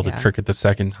might be able to trick it the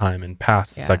second time and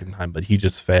pass the second time, but he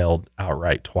just failed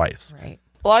outright twice. Right.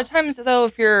 A lot of times, though,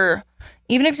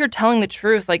 even if you're telling the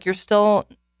truth, like you're still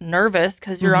nervous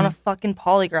because you're on a fucking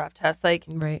polygraph test. Like,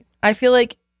 I feel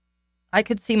like I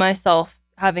could see myself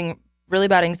having really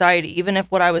bad anxiety, even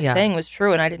if what I was saying was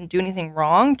true and I didn't do anything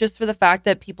wrong, just for the fact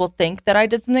that people think that I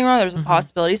did something wrong. There's a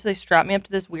possibility, so they strap me up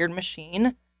to this weird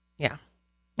machine. Yeah,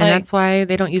 and that's why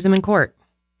they don't use them in court.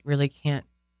 Really can't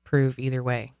prove either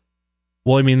way.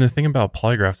 Well, I mean, the thing about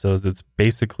polygraphs though is it's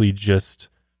basically just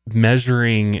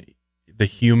measuring the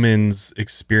human's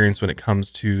experience when it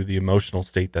comes to the emotional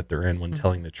state that they're in when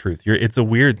telling the truth. It's a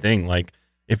weird thing. Like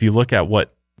if you look at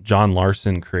what John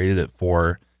Larson created it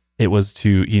for, it was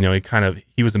to, you know,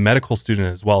 he was a medical student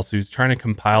as well. So he's trying to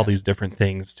compile these different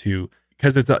things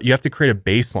because you have to create a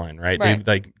baseline, right? They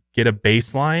like get a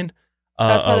baseline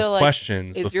of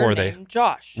questions before they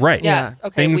Josh. Right. Yes.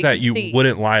 Okay. Things that you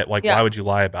wouldn't lie. Like, why would you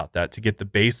lie about that? To get the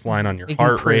baseline on your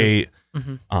heart rate,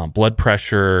 blood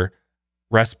pressure,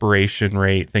 respiration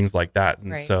rate, things like that.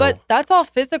 And so, but that's all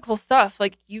physical stuff.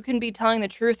 Like you can be telling the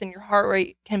truth and your heart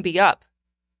rate can be up.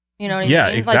 You know what I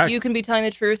mean? Exactly. Like you can be telling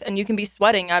the truth and you can be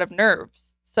sweating out of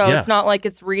nerves. So it's not like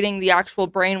it's reading the actual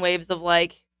brain waves of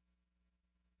like,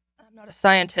 I'm not a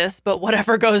scientist, but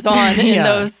whatever goes on in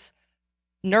those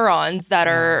neurons that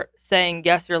are saying,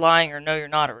 yes, you're lying or no, you're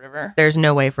not or whatever. There's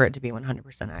no way for it to be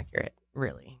 100% accurate.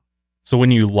 really. So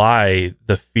when you lie,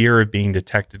 the fear of being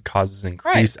detected causes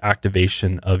increased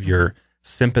activation of your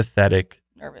sympathetic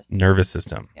nervous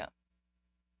system. Yeah.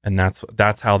 And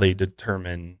that's how they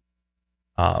determine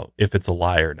if it's a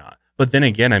lie or not. But then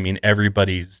again, I mean,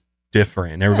 everybody's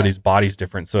different. Everybody's body's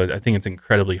different. So I think it's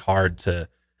incredibly hard to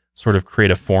sort of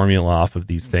create a formula off of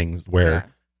these things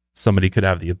where somebody could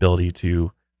have the ability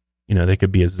to, they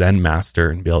could be a Zen master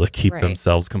and be able to keep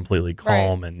themselves completely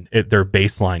calm, and their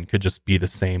baseline could just be the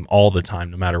same all the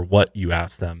time, no matter what you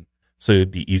ask them. So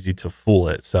it'd be easy to fool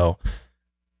it. So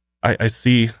I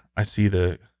see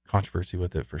the controversy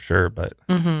with it for sure. But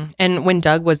and when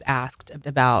Doug was asked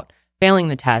about failing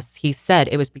the tests, he said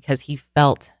it was because he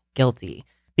felt guilty,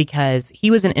 because he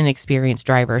was an inexperienced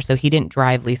driver, so he didn't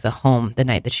drive Lisa home the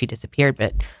night that she disappeared.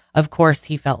 But of course,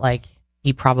 he felt like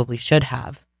he probably should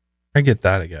have. I get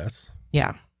that, I guess.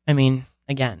 Yeah. I mean,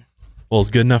 again. Well, it's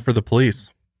good enough for the police.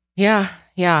 Yeah.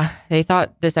 They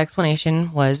thought this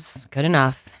explanation was good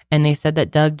enough. And they said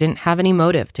that Doug didn't have any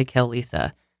motive to kill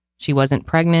Lisa. She wasn't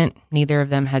pregnant. Neither of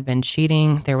them had been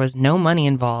cheating. There was no money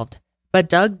involved. But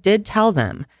Doug did tell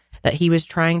them that he was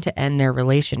trying to end their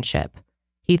relationship.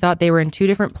 He thought they were in two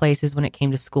different places when it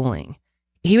came to schooling.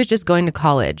 He was just going to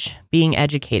college, being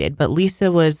educated, but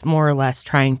Lisa was more or less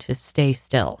trying to stay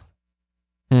still.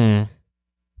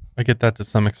 I get that to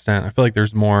some extent. I feel like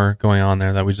there's more going on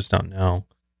there that we just don't know.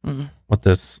 What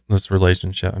this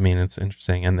relationship. I mean, it's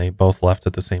interesting, and they both left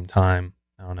at the same time.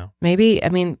 I don't know. Maybe,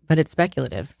 but it's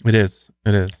speculative. It is.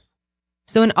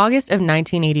 So in August of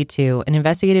 1982, an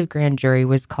investigative grand jury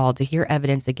was called to hear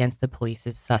evidence against the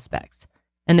police's suspects,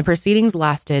 and the proceedings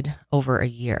lasted over a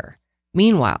year.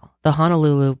 Meanwhile, the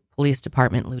Honolulu Police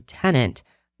Department lieutenant,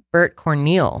 Bert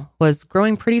Corneal, was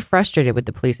growing pretty frustrated with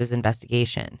the police's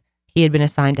investigation. He had been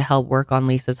assigned to help work on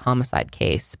Lisa's homicide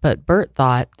case, but Bert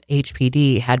thought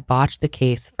HPD had botched the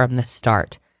case from the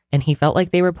start, and he felt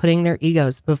like they were putting their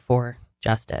egos before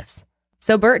justice.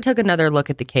 So Bert took another look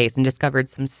at the case and discovered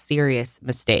some serious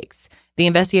mistakes. The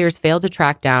investigators failed to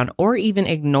track down or even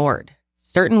ignored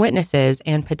certain witnesses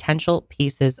and potential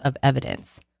pieces of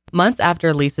evidence. Months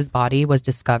after Lisa's body was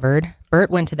discovered, Bert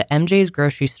went to the MJ's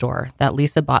grocery store that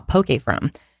Lisa bought poke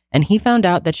from, and he found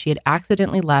out that she had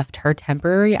accidentally left her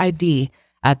temporary ID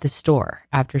at the store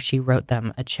after she wrote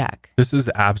them a check. This is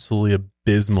absolutely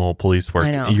abysmal police work.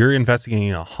 I know. You're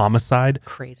investigating a homicide,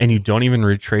 Crazy. and you don't even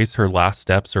retrace her last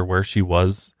steps or where she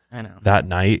was that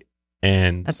night.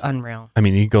 And that's unreal. I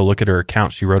mean, you go look at her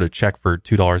account. She wrote a check for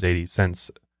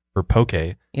 $2.80 for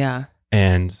poke. Yeah.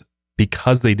 And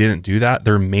because they didn't do that,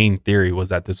 their main theory was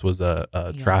that this was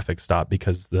a traffic stop,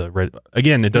 because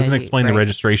again, it doesn't explain the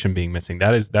registration being missing.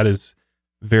 That is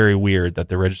very weird that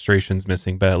the registration's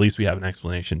missing, but at least we have an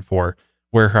explanation for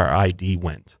where her ID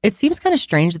went. It seems kind of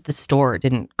strange that the store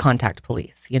didn't contact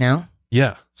police,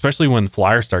 Yeah, especially when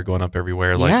flyers start going up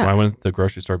everywhere. Like, why wouldn't the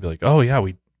grocery store be like, oh yeah,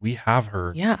 we have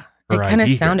her. Yeah, her it kind of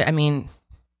ID sounded. here. I mean,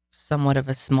 somewhat of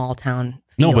a small town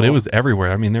feel. No, but it was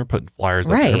everywhere. I mean, they're putting flyers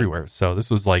up everywhere. So this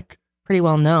was like pretty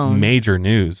well known, major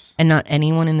news. And not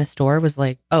anyone in the store was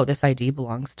like, oh, this ID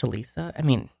belongs to Lisa. I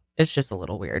mean, it's just a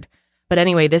little weird. But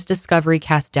anyway, this discovery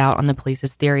cast doubt on the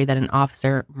police's theory that an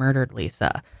officer murdered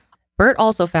Lisa. Bert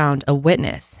also found a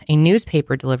witness, a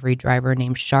newspaper delivery driver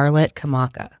named Charlotte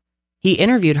Kamaka. He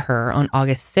interviewed her on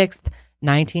August 6th,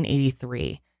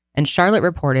 1983, and Charlotte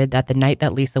reported that the night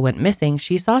that Lisa went missing,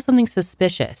 she saw something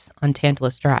suspicious on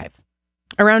Tantalus Drive.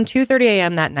 Around 2:30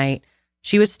 a.m. that night,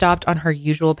 she was stopped on her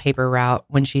usual paper route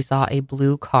when she saw a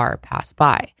blue car pass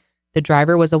by. The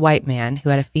driver was a white man who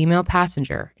had a female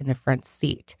passenger in the front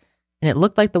seat, and it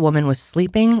looked like the woman was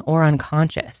sleeping or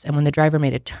unconscious. And when the driver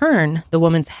made a turn, the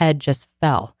woman's head just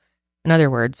fell. In other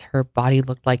words, her body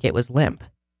looked like it was limp.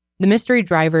 The mystery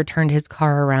driver turned his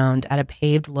car around at a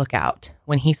paved lookout.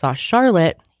 When he saw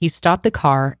Charlotte, he stopped the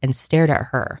car and stared at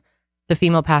her. The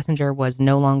female passenger was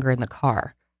no longer in the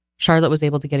car. Charlotte was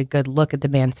able to get a good look at the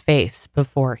man's face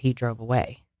before he drove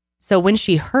away. So when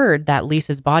she heard that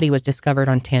Lisa's body was discovered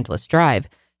on Tantalus Drive,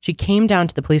 she came down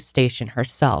to the police station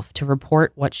herself to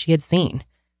report what she had seen.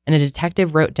 And a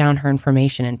detective wrote down her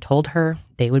information and told her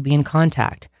they would be in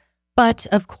contact. But,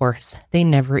 of course, they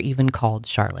never even called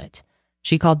Charlotte.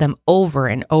 She called them over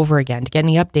and over again to get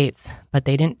any updates, but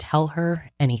they didn't tell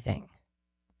her anything.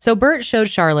 So Bert showed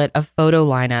Charlotte a photo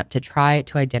lineup to try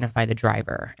to identify the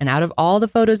driver. And out of all the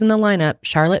photos in the lineup,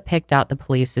 Charlotte picked out the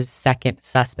police's second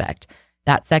suspect.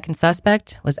 That second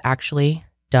suspect was actually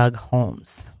Doug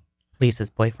Holmes, Lisa's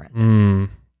boyfriend.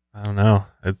 I don't know.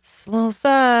 It's a little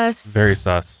sus. Very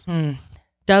sus.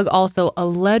 Doug also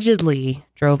allegedly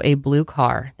drove a blue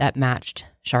car that matched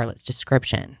Charlotte's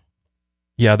description.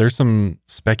 Yeah, there's some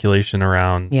speculation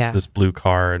around Yeah. this blue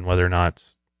car and whether or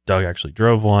not Doug actually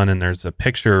drove one. And there's a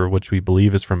picture, which we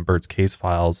believe is from Bert's case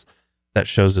files, that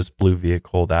shows this blue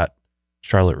vehicle that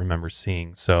Charlotte remembers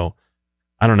seeing. So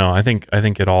I don't know. I think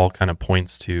it all kind of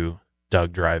points to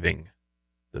Doug driving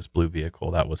this blue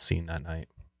vehicle that was seen that night.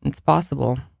 It's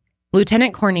possible.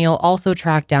 Lieutenant Corneal also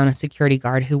tracked down a security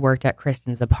guard who worked at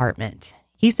Kristen's apartment.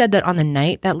 He said that on the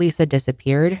night that Lisa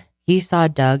disappeared, he saw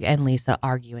Doug and Lisa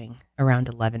arguing around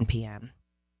 11 p.m.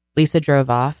 Lisa drove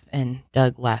off and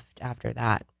Doug left after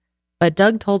that. But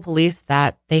Doug told police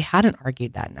that they hadn't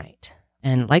argued that night.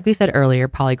 And like we said earlier,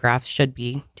 polygraphs should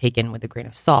be taken with a grain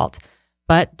of salt.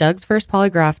 But Doug's first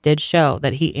polygraph did show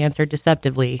that he answered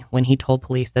deceptively when he told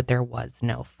police that there was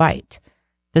no fight.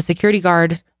 The security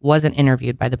guard wasn't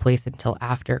interviewed by the police until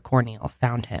after Corneal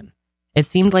found him. It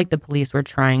seemed like the police were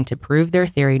trying to prove their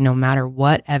theory no matter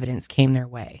what evidence came their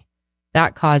way.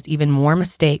 That caused even more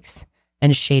mistakes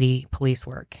and shady police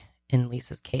work in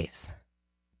Lisa's case.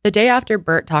 The day after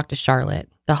Bert talked to Charlotte,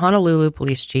 the Honolulu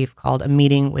police chief called a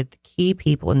meeting with key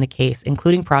people in the case,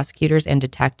 including prosecutors and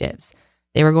detectives.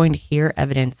 They were going to hear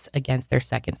evidence against their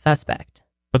second suspect.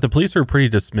 But the police were pretty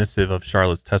dismissive of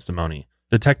Charlotte's testimony.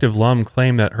 Detective Lum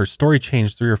claimed that her story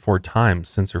changed 3 or 4 times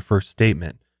since her first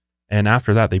statement, and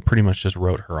after that, they pretty much just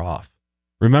wrote her off.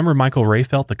 Remember Michael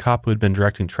Rayfelt, the cop who had been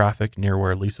directing traffic near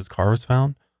where Lisa's car was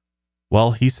found?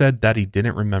 Well, he said that he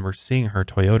didn't remember seeing her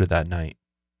Toyota that night.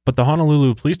 But the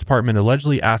Honolulu Police Department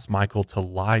allegedly asked Michael to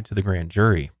lie to the grand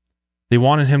jury. They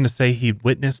wanted him to say he'd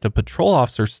witnessed a patrol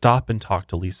officer stop and talk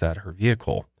to Lisa at her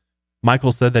vehicle.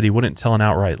 Michael said that he wouldn't tell an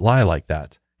outright lie like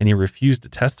that, and he refused to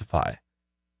testify.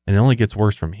 And it only gets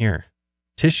worse from here.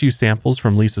 Tissue samples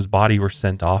from Lisa's body were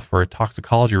sent off for a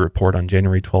toxicology report on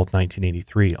January 12,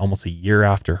 1983, almost a year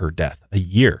after her death. A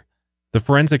year. The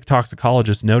forensic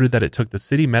toxicologist noted that it took the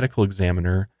city medical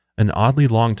examiner an oddly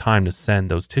long time to send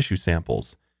those tissue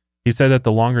samples. He said that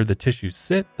the longer the tissues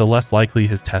sit, the less likely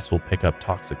his test will pick up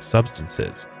toxic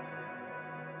substances.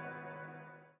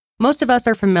 Most of us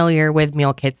are familiar with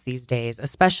meal kits these days,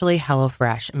 especially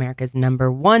HelloFresh, America's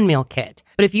 #1 meal kit.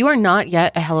 But if you are not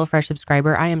yet a HelloFresh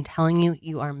subscriber, I am telling you,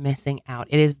 you are missing out.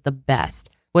 It is the best.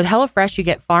 With HelloFresh, you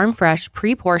get farm-fresh,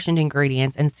 pre-portioned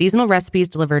ingredients and seasonal recipes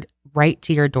delivered right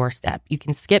to your doorstep. You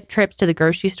can skip trips to the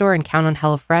grocery store and count on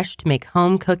HelloFresh to make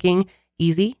home cooking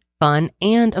easy, fun,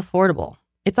 and affordable.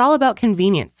 It's all about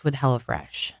convenience with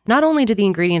HelloFresh. Not only do the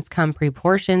ingredients come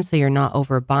pre-portioned so you're not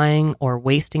overbuying or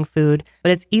wasting food,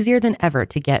 but it's easier than ever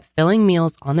to get filling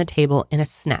meals on the table in a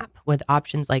snap with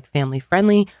options like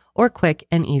family-friendly or quick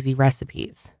and easy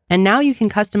recipes. And now you can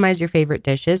customize your favorite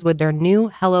dishes with their new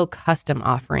Hello Custom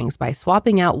offerings by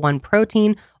swapping out one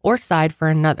protein or side for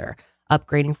another,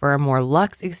 upgrading for a more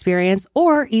luxe experience,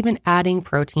 or even adding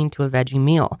protein to a veggie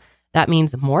meal. That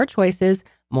means more choices,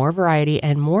 more variety,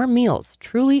 and more meals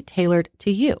truly tailored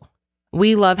to you.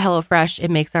 We love HelloFresh.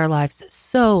 It makes our lives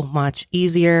so much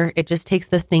easier. It just takes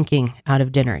the thinking out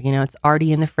of dinner. You know, it's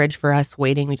already in the fridge for us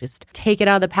waiting. We just take it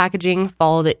out of the packaging,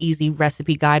 follow the easy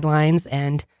recipe guidelines,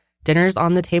 and dinner's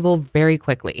on the table very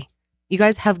quickly. You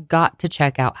guys have got to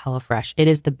check out HelloFresh. It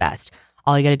is the best.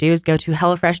 All you got to do is go to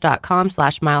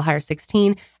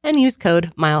HelloFresh.com/milehigher16 and use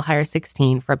code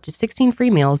milehigher16 for up to 16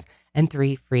 free meals and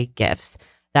 3 free gifts.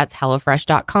 That's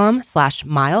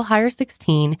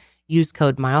HelloFresh.com/milehigher16. Use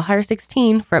code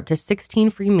milehigher16 for up to 16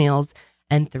 free meals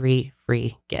and 3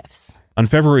 free gifts. On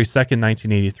February 2nd,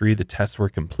 1983, the tests were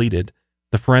completed.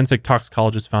 The forensic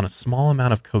toxicologist found a small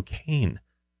amount of cocaine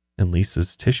in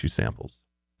Lisa's tissue samples.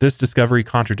 This discovery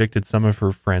contradicted some of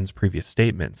her friends' previous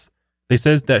statements. They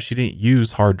said that she didn't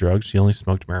use hard drugs, she only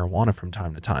smoked marijuana from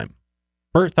time to time.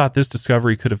 Bert thought this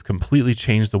discovery could have completely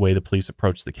changed the way the police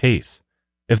approached the case.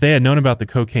 If they had known about the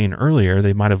cocaine earlier,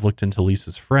 they might have looked into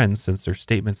Lisa's friends since their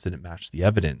statements didn't match the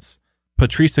evidence.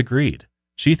 Patrice agreed.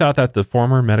 She thought that the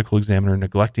former medical examiner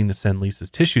neglecting to send Lisa's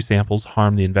tissue samples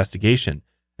harmed the investigation,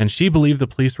 and she believed the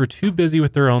police were too busy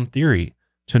with their own theory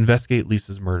to investigate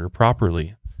Lisa's murder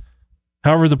properly.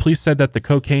 However, the police said that the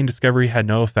cocaine discovery had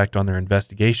no effect on their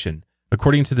investigation.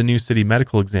 According to the new city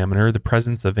medical examiner, the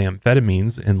presence of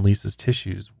amphetamines in Lisa's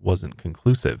tissues wasn't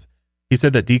conclusive. He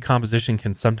said that decomposition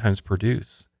can sometimes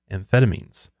produce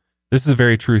amphetamines. This is a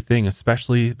very true thing,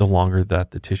 especially the longer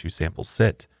that the tissue samples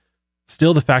sit.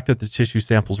 Still, the fact that the tissue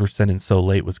samples were sent in so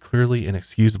late was clearly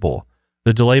inexcusable.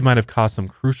 The delay might have caused some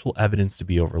crucial evidence to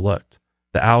be overlooked.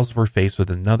 The Owls were faced with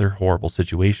another horrible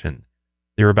situation.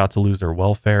 They were about to lose their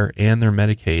welfare and their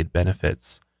Medicaid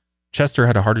benefits. Chester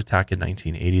had a heart attack in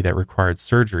 1980 that required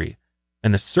surgery,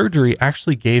 and the surgery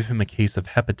actually gave him a case of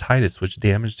hepatitis, which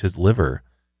damaged his liver.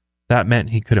 That meant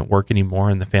he couldn't work anymore,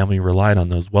 and the family relied on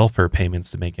those welfare payments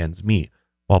to make ends meet,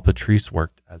 while Patrice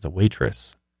worked as a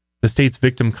waitress. The state's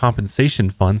victim compensation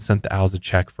fund sent the Owls a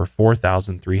check for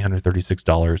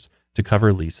 $4,336 to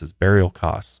cover Lisa's burial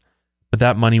costs. But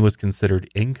that money was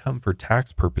considered income for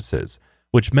tax purposes,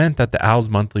 which meant that the Owls'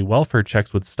 monthly welfare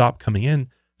checks would stop coming in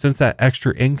since that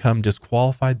extra income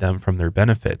disqualified them from their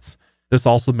benefits. This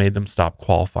also made them stop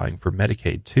qualifying for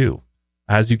Medicaid too.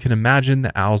 As you can imagine,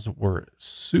 the Owls were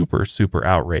super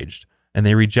outraged, and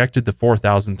they rejected the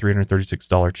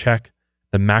 $4,336 check.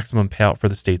 The maximum payout for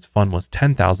the state's fund was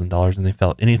 $10,000, and they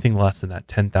felt anything less than that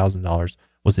 $10,000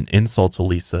 was an insult to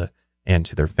Lisa and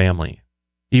to their family.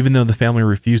 Even though the family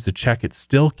refused the check, it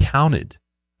still counted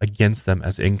against them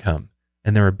as income,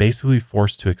 and they were basically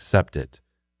forced to accept it.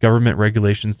 Government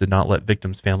regulations did not let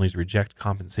victims' families reject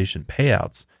compensation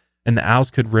payouts, and the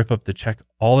Owls could rip up the check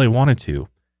all they wanted to,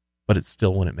 but it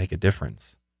still wouldn't make a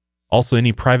difference. Also,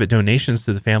 any private donations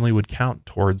to the family would count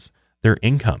towards their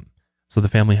income, so the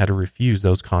family had to refuse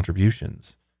those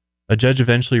contributions. A judge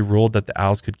eventually ruled that the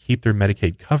Owls could keep their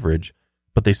Medicaid coverage,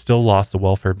 but they still lost the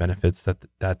welfare benefits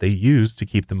that they used to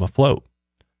keep them afloat.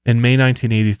 In May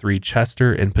 1983,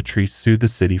 Chester and Patrice sued the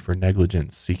city for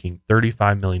negligence, seeking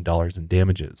 $35 million in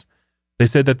damages. They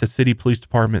said that the city police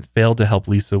department failed to help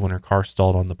Lisa when her car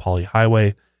stalled on the Poly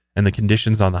Highway, and the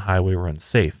conditions on the highway were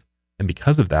unsafe. And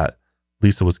because of that,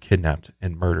 Lisa was kidnapped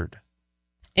and murdered.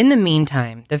 In the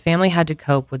meantime, the family had to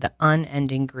cope with the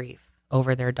unending grief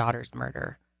over their daughter's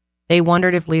murder. They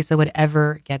wondered if Lisa would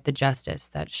ever get the justice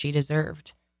that she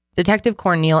deserved. Detective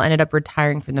Cornell ended up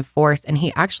retiring from the force, and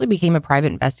he actually became a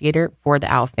private investigator for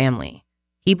the Owl family.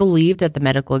 He believed that the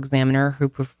medical examiner who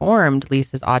performed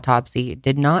Lisa's autopsy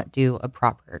did not do a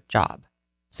proper job.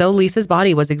 So Lisa's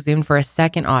body was exhumed for a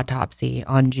second autopsy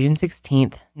on June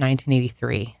 16th,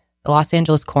 1983. The Los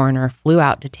Angeles coroner flew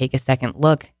out to take a second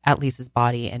look at Lisa's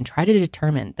body and try to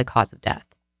determine the cause of death.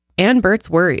 Ann Burt's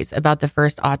worries about the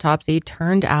first autopsy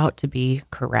turned out to be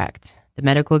correct. The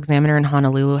medical examiner in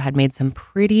Honolulu had made some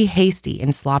pretty hasty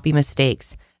and sloppy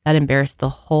mistakes that embarrassed the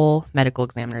whole medical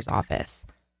examiner's office.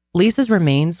 Lisa's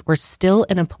remains were still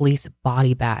in a police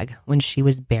body bag when she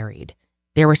was buried.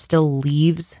 There were still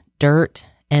leaves, dirt,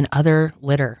 and other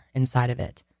litter inside of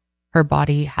it. Her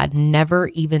body had never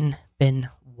even been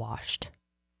washed.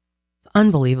 It's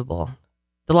unbelievable.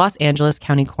 The Los Angeles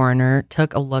County coroner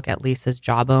took a look at Lisa's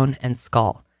jawbone and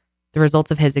skull. The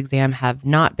results of his exam have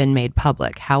not been made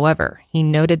public. However, he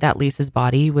noted that Lisa's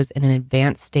body was in an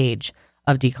advanced stage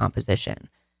of decomposition.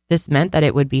 This meant that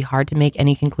it would be hard to make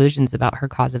any conclusions about her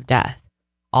cause of death.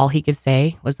 All he could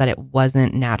say was that it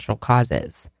wasn't natural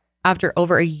causes. After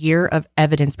over a year of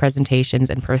evidence presentations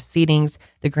and proceedings,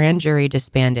 the grand jury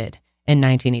disbanded in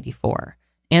 1984,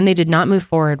 and they did not move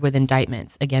forward with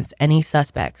indictments against any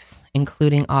suspects,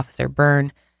 including Officer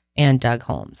Byrne and Doug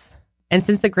Holmes. And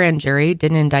since the grand jury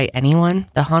didn't indict anyone,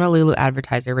 the Honolulu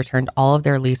Advertiser returned all of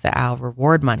their Lisa Owl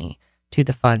reward money to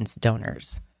the fund's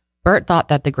donors. Burt thought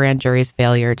that the grand jury's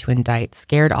failure to indict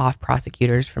scared off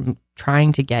prosecutors from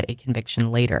trying to get a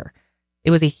conviction later.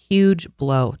 It was a huge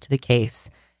blow to the case,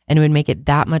 and it would make it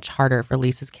that much harder for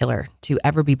Lisa's killer to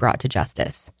ever be brought to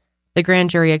justice. The grand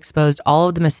jury exposed all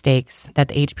of the mistakes that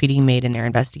the HPD made in their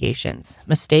investigations,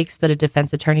 mistakes that a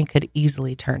defense attorney could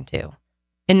easily turn to.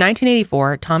 In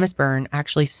 1984, Thomas Byrne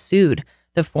actually sued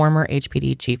the former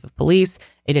HPD chief of police,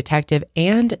 a detective,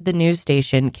 and the news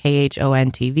station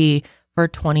KHON-TV for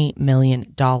 $20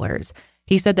 million.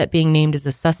 He said that being named as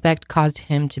a suspect caused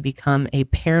him to become a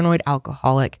paranoid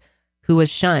alcoholic who was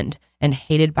shunned and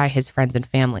hated by his friends and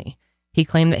family. He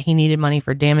claimed that he needed money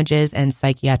for damages and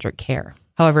psychiatric care.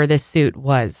 However, this suit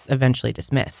was eventually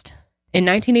dismissed. In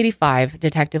 1985,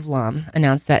 Detective Lum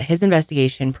announced that his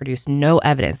investigation produced no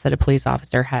evidence that a police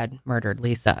officer had murdered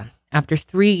Lisa. After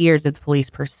 3 years of the police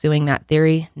pursuing that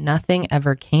theory, nothing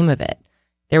ever came of it.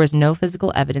 There was no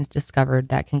physical evidence discovered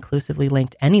that conclusively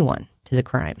linked anyone to the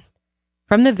crime.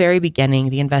 From the very beginning,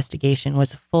 the investigation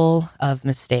was full of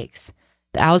mistakes.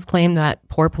 The Owls claimed that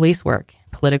poor police work,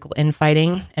 political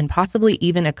infighting, and possibly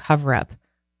even a cover-up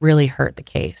really hurt the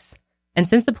case. And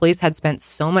since the police had spent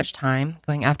so much time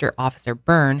going after Officer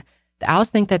Byrne, the Owls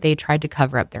think that they tried to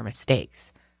cover up their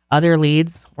mistakes. Other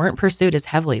leads weren't pursued as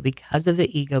heavily because of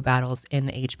the ego battles in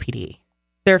the HPD.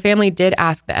 Their family did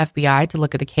ask the FBI to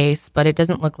look at the case, but it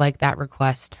doesn't look like that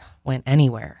request went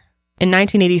anywhere. In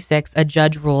 1986, a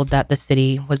judge ruled that the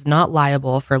city was not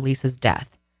liable for Lisa's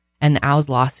death, and the Owls'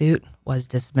 lawsuit was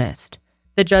dismissed.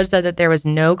 The judge said that there was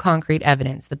no concrete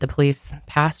evidence that the police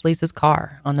passed Lisa's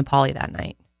car on the Poly that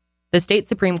night. The state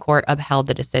Supreme Court upheld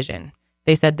the decision.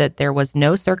 They said that there was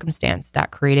no circumstance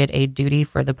that created a duty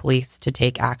for the police to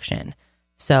take action.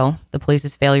 So, the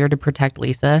police's failure to protect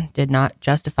Lisa did not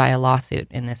justify a lawsuit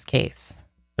in this case.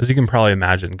 As you can probably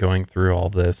imagine, going through all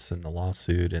this and the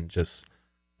lawsuit and just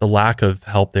the lack of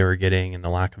help they were getting and the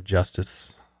lack of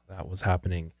justice that was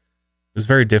happening, it was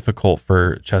very difficult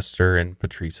for Chester and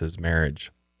Patrice's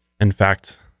marriage. In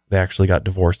fact, they actually got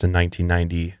divorced in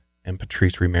 1990, and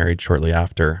Patrice remarried shortly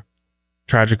after.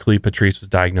 Tragically, Patrice was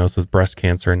diagnosed with breast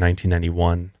cancer in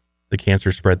 1991. The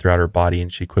cancer spread throughout her body,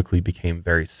 and she quickly became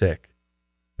very sick.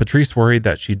 Patrice worried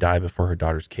that she'd die before her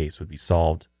daughter's case would be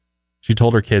solved. She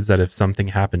told her kids that if something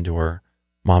happened to her,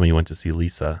 Mommy went to see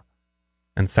Lisa.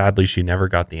 And sadly, she never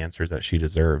got the answers that she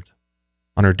deserved.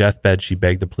 On her deathbed, she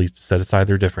begged the police to set aside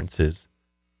their differences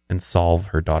and solve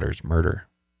her daughter's murder.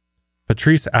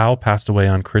 Patrice Au passed away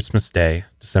on Christmas Day,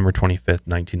 December 25th,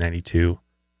 1992.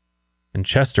 And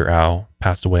Chester Au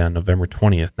passed away on November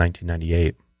 20th,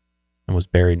 1998, and was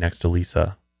buried next to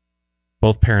Lisa.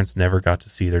 Both parents never got to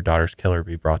see their daughter's killer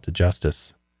be brought to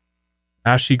justice.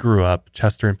 As she grew up,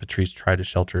 Chester and Patrice tried to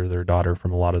shelter their daughter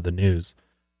from a lot of the news,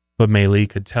 but Mei Lee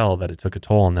could tell that it took a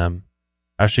toll on them.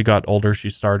 As she got older, she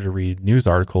started to read news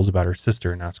articles about her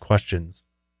sister and ask questions.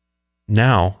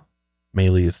 Now, Mei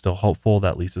Lee is still hopeful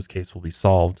that Lisa's case will be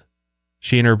solved.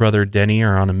 She and her brother Denny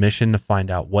are on a mission to find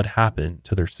out what happened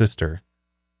to their sister.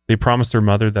 They promised their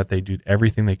mother that they'd do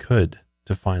everything they could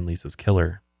to find Lisa's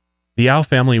killer. The Au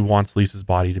family wants Lisa's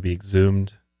body to be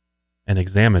exhumed and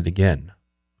examined again.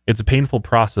 It's a painful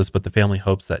process, but the family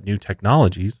hopes that new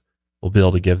technologies will be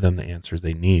able to give them the answers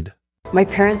they need. My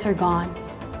parents are gone,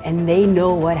 and they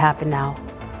know what happened now.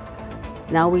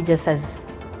 Now we just, as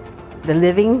the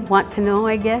living, want to know,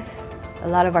 I guess. A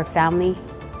lot of our family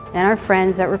and our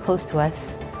friends that were close to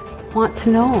us want to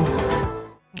know.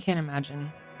 I can't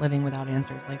imagine living without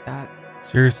answers like that.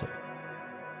 Seriously.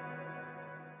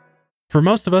 For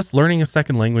most of us, learning a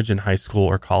second language in high school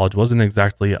or college wasn't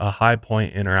exactly a high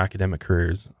point in our academic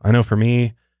careers. I know for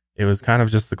me, it was kind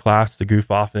of just the class to goof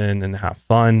off in and have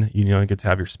fun. You get to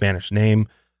have your Spanish name.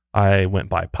 I went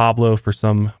by Pablo for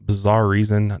some bizarre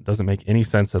reason. That doesn't make any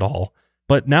sense at all.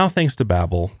 But now, thanks to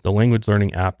Babbel, the language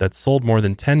learning app that's sold more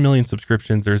than 10 million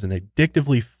subscriptions, there's an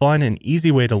addictively fun and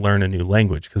easy way to learn a new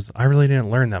language, because I really didn't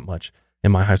learn that much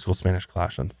in my high school Spanish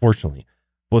class, unfortunately.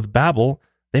 But with Babbel,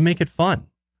 they make it fun.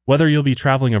 Whether you'll be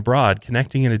traveling abroad,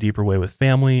 connecting in a deeper way with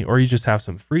family, or you just have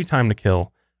some free time to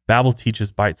kill, Babbel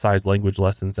teaches bite-sized language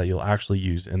lessons that you'll actually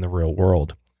use in the real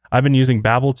world. I've been using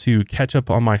Babbel to catch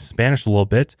up on my Spanish a little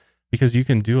bit, because you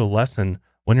can do a lesson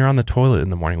when you're on the toilet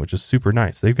in the morning, which is super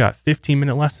nice. They've got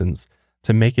 15-minute lessons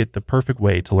to make it the perfect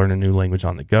way to learn a new language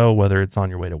on the go, whether it's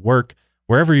on your way to work.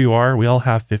 Wherever you are, we all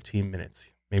have 15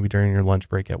 minutes, maybe during your lunch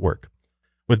break at work.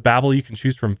 With Babbel, you can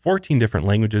choose from 14 different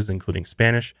languages, including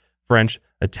Spanish, French,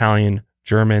 Italian,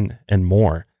 German, and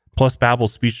more. Plus,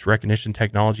 Babbel's speech recognition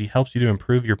technology helps you to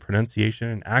improve your pronunciation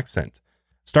and accent.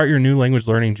 Start your new language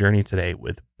learning journey today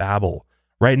with Babbel.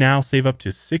 Right now, save up to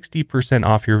 60%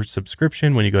 off your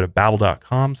subscription when you go to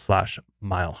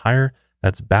babbel.com/milehigher.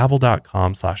 That's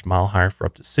babbel.com/milehigher for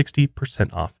up to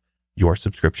 60% off your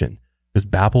subscription. Because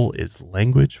Babbel is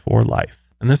language for life.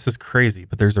 And this is crazy,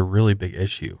 but there's a really big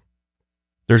issue.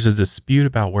 There's a dispute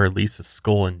about where Lisa's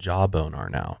skull and jawbone are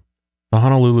now. The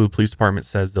Honolulu Police Department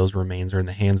says those remains are in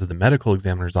the hands of the medical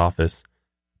examiner's office,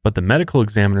 but the medical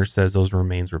examiner says those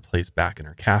remains were placed back in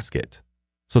her casket.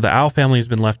 So the Au family has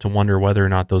been left to wonder whether or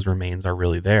not those remains are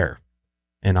really there.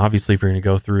 And obviously, if you're going to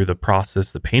go through the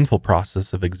process, the painful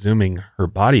process of exhuming her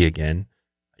body again,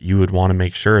 you would want to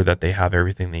make sure that they have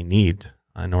everything they need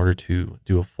in order to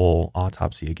do a full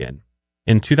autopsy again.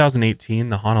 In 2018,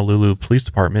 the Honolulu Police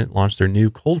Department launched their new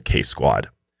cold case squad,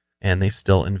 and they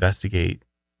still investigate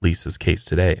Lisa's case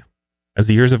today. As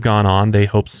the years have gone on, they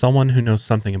hope someone who knows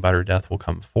something about her death will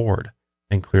come forward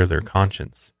and clear their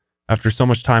conscience. After so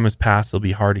much time has passed, it'll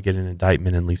be hard to get an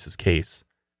indictment in Lisa's case.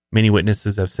 Many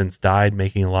witnesses have since died,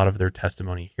 making a lot of their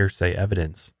testimony hearsay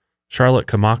evidence. Charlotte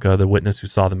Kamaka, the witness who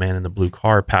saw the man in the blue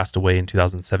car, passed away in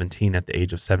 2017 at the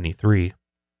age of 73.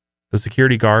 The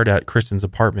security guard at Kristen's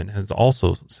apartment has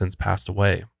also since passed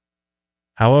away.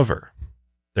 However,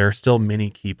 there are still many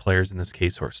key players in this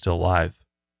case who are still alive.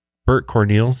 Bert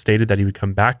Cornell stated that he would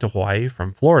come back to Hawaii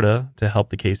from Florida to help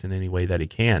the case in any way that he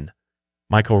can.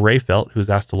 Michael Rayfelt, who was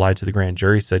asked to lie to the grand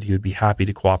jury, said he would be happy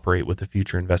to cooperate with the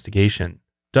future investigation.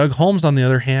 Doug Holmes, on the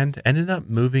other hand, ended up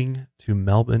moving to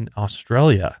Melbourne,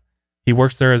 Australia. He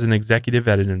works there as an executive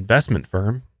at an investment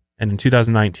firm, and in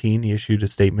 2019, he issued a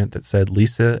statement that said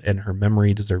Lisa and her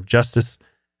memory deserve justice,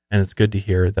 and it's good to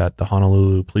hear that the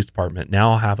Honolulu Police Department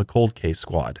now have a cold case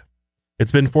squad.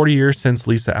 It's been 40 years since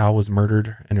Lisa Au was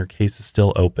murdered, and her case is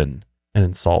still open and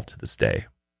unsolved to this day.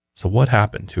 So what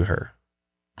happened to her?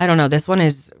 I don't know. This one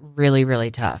is really, really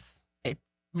tough. It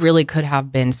really could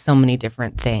have been so many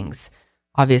different things.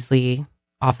 obviously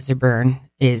Officer Byrne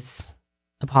is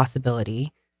a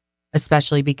possibility,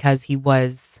 especially because he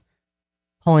was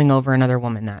pulling over another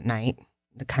woman that night.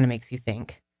 It kind of makes you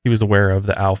think. He was aware of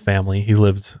the Al family. He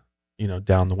lived,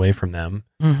 down the way from them.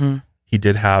 Mm-hmm. He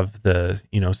did have the,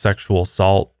 sexual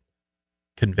assault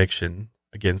conviction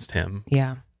against him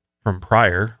Yeah. from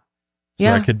prior. So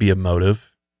Yeah. that could be a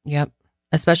motive. Yep.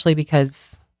 Especially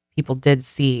because people did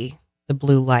see the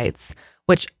blue lights,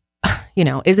 which,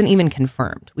 isn't even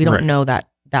confirmed. We don't Right. know that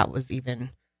that was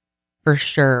even for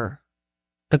sure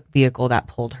the vehicle that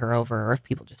pulled her over, or if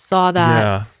people just saw that.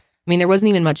 Yeah. I mean, there wasn't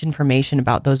even much information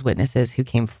about those witnesses who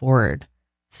came forward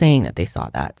saying that they saw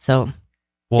that. So,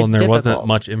 Well, and it's there wasn't difficult.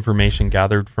 much information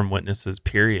gathered from witnesses,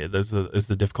 period. Is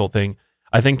the difficult thing.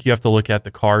 I think you have to look at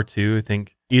the car too. I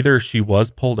think either she was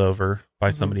pulled over by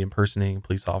Mhm. somebody impersonating a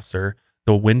police officer.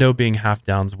 The window being half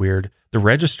down is weird. The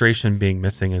registration being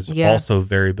missing is Yeah. also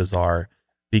very bizarre,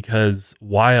 because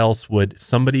why else would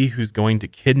somebody who's going to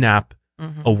kidnap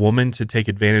Mhm. a woman to take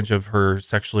advantage of her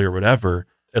sexually or whatever,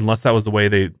 unless that was the way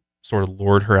they sort of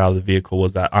lured her out of the vehicle,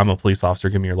 was that I'm a police officer,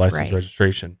 give me your license, Right.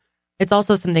 registration. It's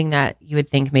also something that you would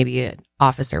think maybe an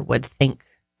officer would think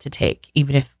to take,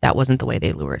 even if that wasn't the way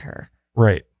they lured her.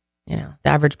 Right. The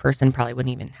average person probably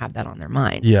wouldn't even have that on their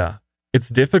mind. Yeah. It's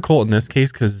difficult in this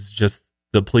case because just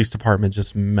the police department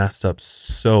just messed up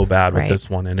so bad with Right. this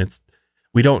one. And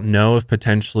we don't know if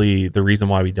potentially the reason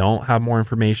why we don't have more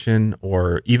information,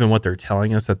 or even what they're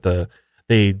telling us that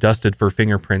they dusted for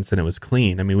fingerprints and it was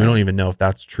clean. I mean, we don't even know if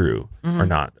that's true or Mhm.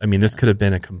 not. I mean, this could have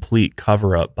been a complete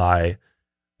cover up by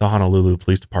the Honolulu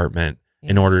Police Department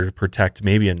in Yeah. order to protect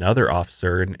maybe another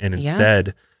officer. And Yeah.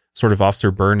 instead, sort of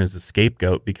Officer Byrne is a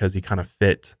scapegoat because he kind of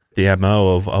fit the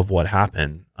MO of what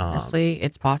happened. Honestly,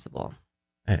 it's possible.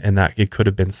 And that it could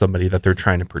have been somebody that they're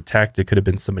trying to protect. It could have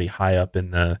been somebody high up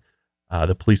in the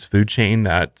police food chain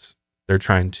that they're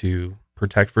trying to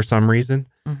protect for some reason.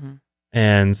 Mm-hmm.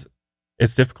 And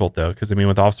it's difficult though, because I mean,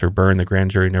 with Officer Byrne, the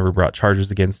grand jury never brought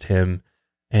charges against him.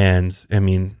 And I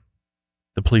mean,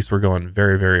 the police were going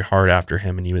very, very hard after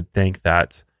him. And you would think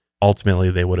that ultimately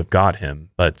they would have got him,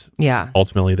 but Yeah.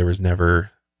 ultimately they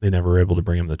never were able to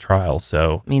bring him to trial.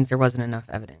 So Means there wasn't enough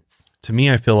evidence. to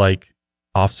me, I feel like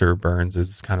Officer Burns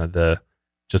is kind of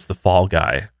just the fall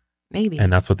guy. Maybe.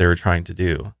 And that's what they were trying to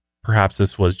do. Perhaps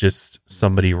this was just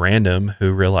somebody random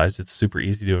who realized it's super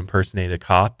easy to impersonate a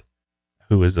cop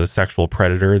who is a sexual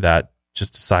predator that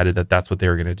just decided that that's what they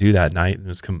were going to do that night. And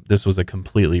this was a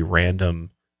completely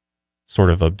random sort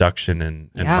of abduction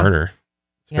and Yeah. murder.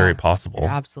 It's Yeah. very possible. It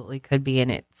absolutely could be. And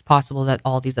it's possible that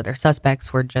all these other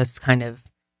suspects were just kind of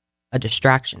a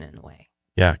distraction in a way.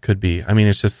 Yeah, it could be. I mean,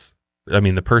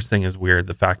 the purse thing is weird.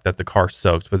 The fact that the car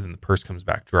soaked, but then the purse comes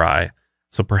back dry.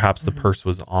 So perhaps the Mhm. purse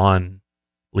was on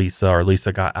Lisa, or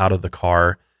Lisa got out of the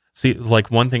car. See,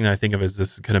 like one thing that I think of is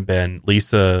this could have been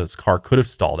Lisa's car could have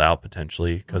stalled out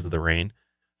potentially because of the rain.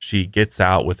 She gets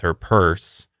out with her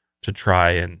purse to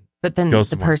try and But then go the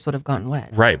somewhere. purse would have gotten wet.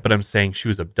 Right, but I'm saying she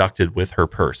was abducted with her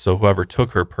purse. So whoever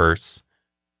took her purse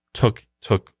took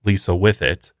Lisa with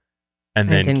it, and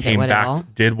And it then didn't get came wet at back, all?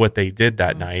 did what they did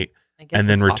that Mm. night, I guess and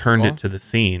then it's returned possible. it to the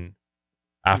scene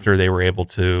after they were able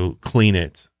to clean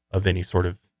it of any sort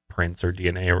of prints or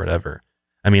DNA or whatever.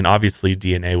 I mean, obviously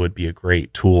DNA would be a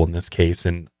great tool in this case,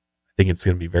 and I think it's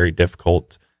going to be very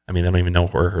difficult. I mean, they don't even know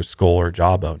where her skull or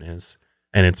jawbone is,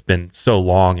 and it's been so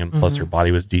long, and plus her Mhm.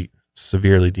 body was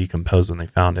severely decomposed when they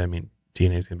found it. I mean,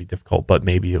 DNA is going to be difficult, but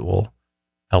maybe it will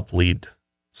help lead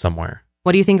somewhere.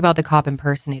 What do you think about the cop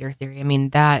impersonator theory? I mean,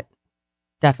 that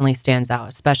definitely stands out,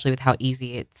 especially with how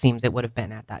easy it seems it would have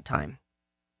been at that time.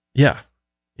 Yeah.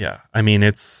 I mean,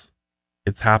 it's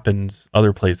happened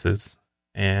other places,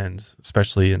 and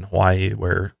especially in Hawaii,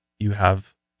 where you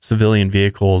have civilian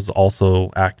vehicles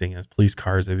also acting as police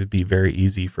cars. It would be very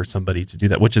easy for somebody to do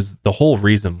that, which is the whole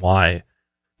reason why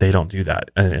they don't do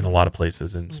that in a lot of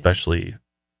places, and especially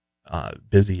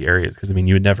busy areas. Because I mean,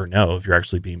 you would never know if you're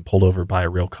actually being pulled over by a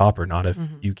real cop or not if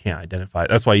Mhm. you can't identify it.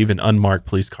 That's why even unmarked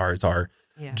police cars are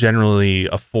Yeah. generally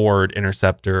a Ford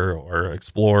Interceptor or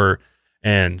Explorer,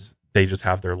 and they just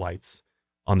have their lights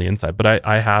on the inside. But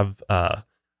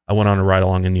I went on a ride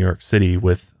along in New York City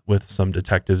with some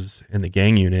detectives in the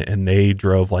gang unit, and they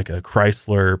drove like a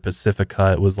Chrysler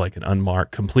Pacifica. It was like an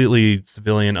unmarked, completely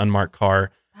civilian unmarked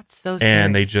car. That's so scary.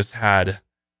 And they just had,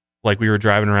 like, we were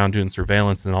driving around doing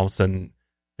surveillance, and all of a sudden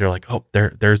they're like, oh,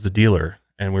 there's the dealer.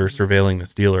 And we were surveilling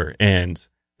this dealer, and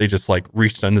they just like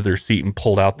reached under their seat and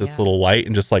pulled out this Yeah. little light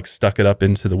and just like stuck it up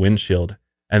into the windshield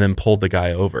and then pulled the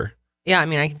guy over. Yeah, I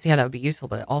mean, I can see how that would be useful,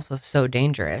 but also so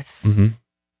dangerous. Mm-hmm.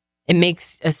 It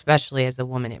makes, especially as a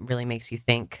woman, it really makes you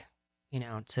think,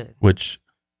 to Which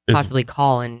possibly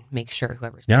call and make sure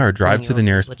whoever's or drive pulling to you the over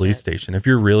nearest is police legit. station if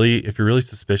you're really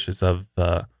suspicious of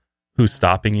who's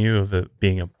stopping you, of it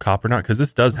being a cop or not, because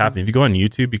this does happen. If you go on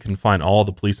YouTube, you can find all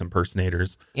the police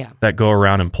impersonators that go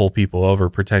around and pull people over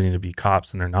pretending to be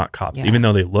cops, and they're not cops. Even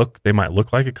though they might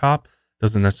look like a cop,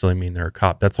 doesn't necessarily mean they're a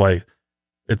cop. That's why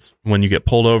it's when you get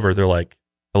pulled over, they're like,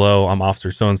 hello, I'm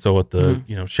officer so and so with the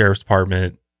sheriff's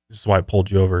department, this is why I pulled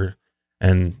you over.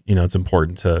 And it's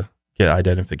important to get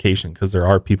identification, because there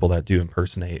are people that do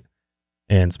impersonate,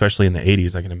 and especially in the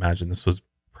 80s, I can imagine this was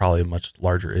probably a much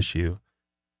larger issue.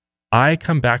 I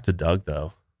come back to Doug,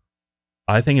 though.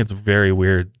 I think it's very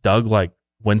weird. Doug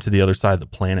went to the other side of the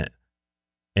planet,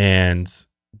 and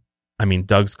I mean,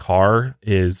 Doug's car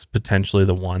is potentially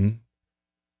the one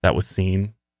that was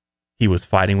seen. He was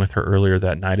fighting with her earlier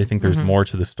that night. I think there's more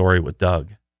to the story with Doug.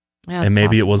 Yeah, and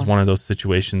maybe it was one of those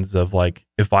situations of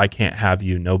if I can't have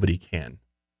you, nobody can.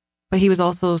 But he was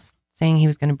also saying he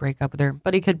was going to break up with her,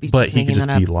 but he could be But he could just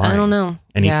be lying. I don't know.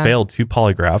 And he failed 2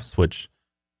 polygraphs, which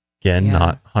again,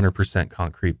 not 100%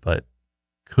 concrete, but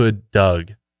could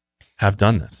Doug have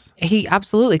done this? He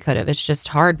absolutely could have. It's just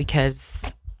hard because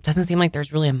it doesn't seem like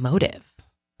there's really a motive.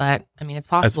 But I mean, it's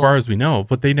possible. As far as we know,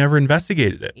 but they never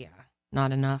investigated it. Yeah,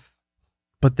 not enough.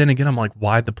 But then again, I'm like,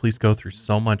 why'd the police go through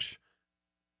so much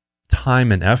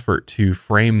time and effort to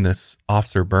frame this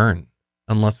Officer Byrne,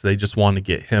 unless they just wanted to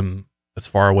get him as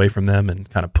far away from them and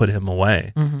kind of put him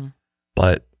away?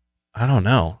 But I don't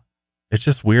know. It's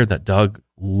just weird that Doug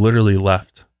literally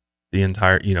left the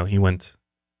entire, he went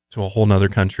to a whole nother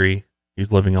country.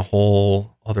 He's living a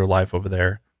whole other life over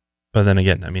there. But then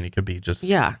again, I mean, it could be just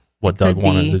what Doug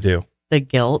wanted to do. The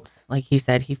guilt, like he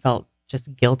said, he felt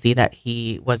just guilty that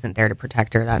he wasn't there to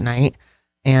protect her that night.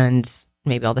 And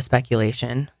maybe all the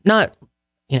speculation, not,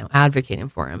 advocating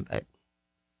for him, but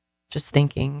just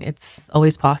thinking it's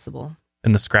always possible.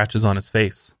 And the scratches on his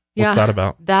face. What's that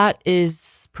about? That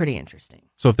is pretty interesting.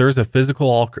 So if there was a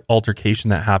physical altercation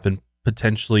that happened,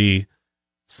 potentially,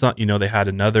 they had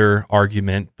another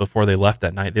argument before they left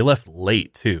that night. They left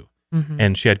late too.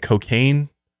 And she had cocaine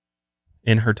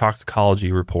in her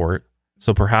toxicology report.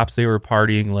 So perhaps they were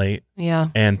partying late. Yeah.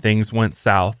 And things went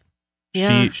south.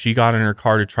 Yeah. She got in her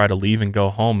car to try to leave and go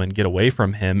home and get away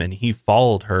from him, and he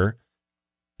followed her.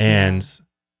 And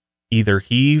either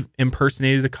he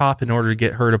impersonated a cop in order to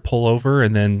get her to pull over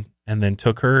and then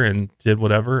took her and did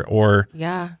whatever, or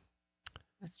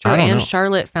that's true. And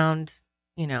Charlotte found,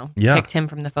 picked him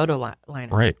from the photo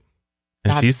lineup. Right.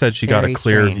 And she said she got a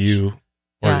clear view,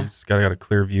 or he's got a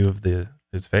clear view of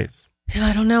his face. Yeah,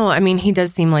 I don't know. I mean, he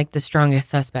does seem like the strongest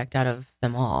suspect out of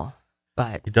them all,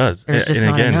 but he does. And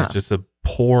again, it's just a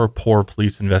poor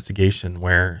police investigation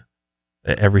where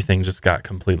everything just got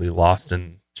completely lost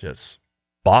and just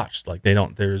botched.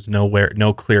 There's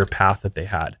no clear path that they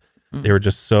had. They were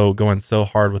just going so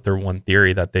hard with their one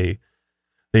theory that they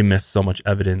missed so much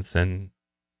evidence and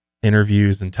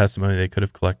interviews and testimony they could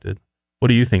have collected. What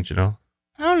do you think, Janelle?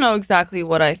 I don't know exactly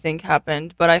what I think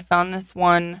happened, but I found this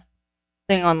one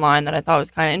thing online that I thought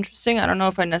was kind of interesting. I don't know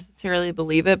if I necessarily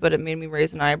believe it, but it made me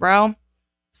raise an eyebrow.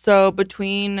 So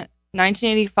between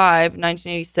 1985 and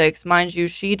 1986, mind you,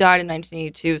 she died in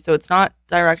 1982, so it's not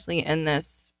directly in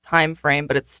this time frame,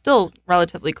 but it's still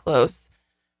relatively close.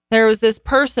 There was this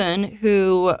person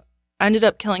who ended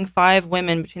up killing 5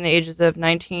 women between the ages of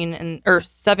 17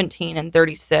 and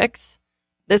 36.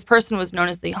 This person was known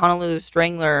as the Honolulu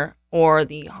Strangler or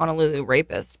the Honolulu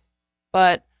Rapist.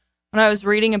 But when I was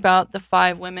reading about the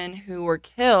 5 women who were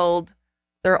killed,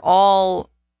 they're all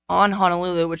on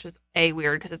Honolulu, which is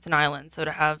weird because it's an island. So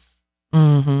to have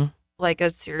a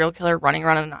serial killer running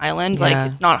around an island,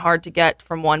 it's not hard to get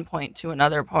from one point to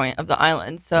another point of the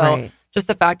island. So just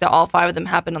the fact that all 5 of them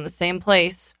happened on the same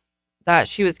place that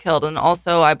she was killed, and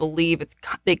also I believe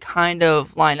they kind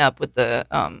of line up with the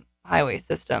highway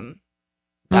system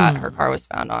that her car was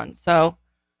found on. So,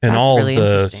 and all really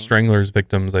the Strangler's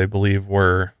victims, I believe,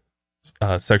 were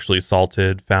sexually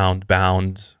assaulted, found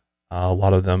bound. A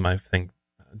lot of them, I think,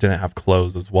 didn't have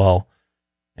clothes as well,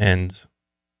 and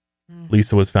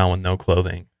Lisa was found with no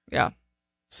clothing. Yeah.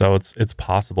 So it's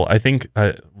possible. I think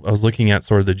I was looking at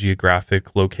sort of the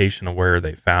geographic location of where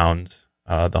they found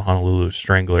the Honolulu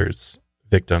Stranglers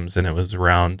victims, and it was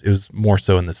more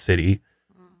so in the city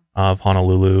of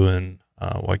Honolulu and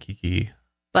Waikiki.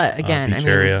 But again,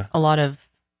 area. A lot of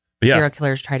serial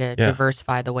killers try to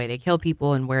diversify the way they kill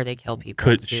people and where they kill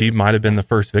people. She might have been the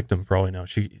first victim for all we know.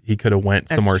 He could have went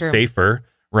somewhere safer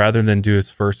rather than do his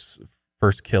first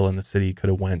kill in the city. He could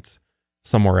have went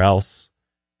somewhere else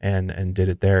and did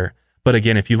it there. But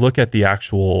again, if you look at the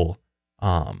actual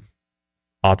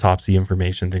autopsy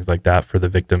information, things like that for the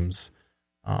victims,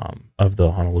 of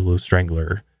the Honolulu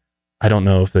Strangler. I don't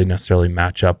know if they necessarily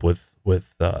match up with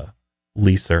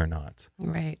Lisa or not.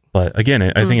 Right. But again,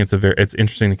 I think it's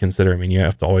interesting to consider. I mean, you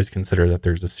have to always consider that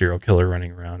there's a serial killer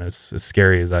running around. As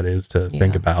scary as that is to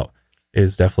think about,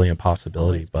 is definitely a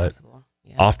possibility. Always but possible.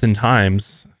 Yeah.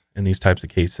 oftentimes in these types of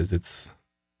cases, it's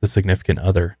the significant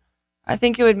other. I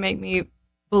think it would make me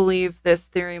believe this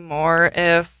theory more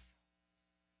if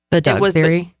The Doug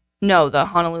theory? no, the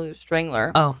Honolulu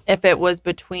Strangler. Oh. If it was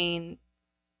between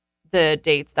the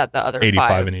dates that the other 85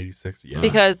 five. and 86. Yeah.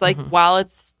 Because while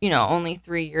it's, only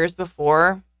 3 years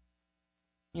before,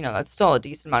 that's still a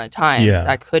decent amount of time. Yeah.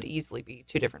 That could easily be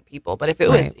two different people. But if it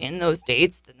was in those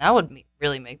dates, then that would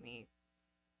really make me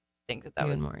think that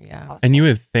was more, possible. And you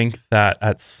would think that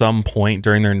at some point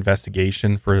during their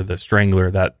investigation for the Strangler,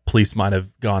 that police might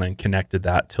have gone and connected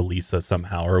that to Lisa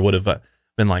somehow, or would have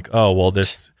been like, oh, well,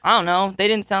 this... I don't know. They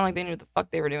didn't sound like they knew what the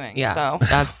fuck they were doing. Yeah, so.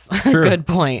 that's a good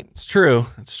point. It's true.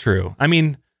 I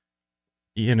mean,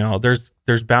 there's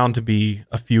bound to be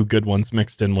a few good ones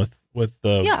mixed in with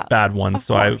the bad ones.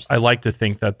 So I like to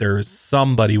think that there's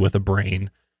somebody with a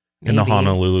brain in the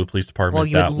Honolulu Police Department. Well,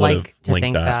 you would like to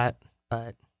think that,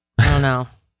 but I don't know.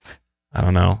 I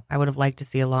don't know. I would have liked to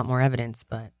see a lot more evidence,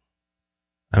 but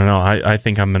I don't know. I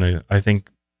think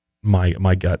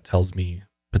my gut tells me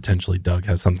potentially Doug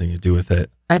has something to do with it.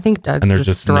 I think Doug's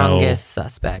the strongest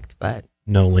suspect, but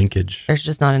no linkage. There's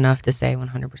just not enough to say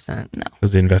 100%. No.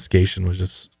 Because the investigation was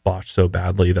just botched so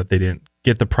badly that they didn't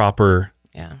get the proper,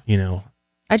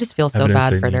 I just feel so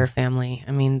bad for their family.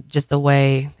 I mean, just the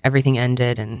way everything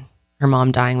ended and her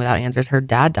mom dying without answers, her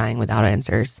dad dying without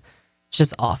answers. It's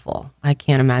just awful. I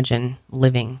can't imagine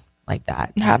living like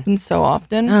that. It happens so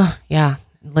often. Oh, yeah.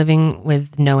 Living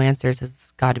with no answers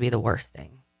has got to be the worst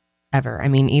thing ever. I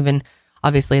mean, even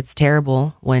obviously it's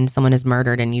terrible when someone is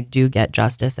murdered and you do get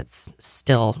justice. It's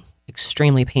still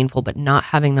extremely painful, but not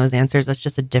having those answers, that's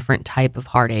just a different type of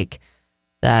heartache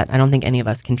that I don't think any of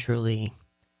us can truly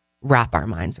wrap our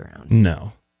minds around.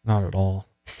 No, not at all.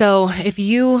 So if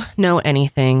you know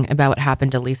anything about what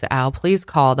happened to Lisa Au, please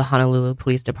call the Honolulu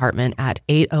Police Department at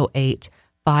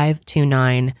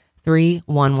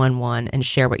 808-529-3111 and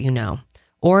share what you know.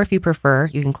 Or if you prefer,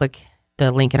 you can click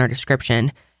the link in our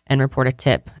description and report a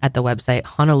tip at the website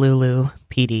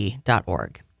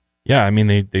honolulupd.org. Yeah, I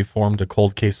mean, they formed a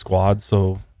cold case squad,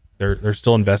 so they're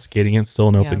still investigating it, still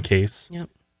an open case. Yep.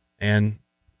 And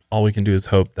all we can do is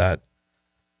hope that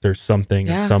there's something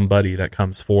or somebody that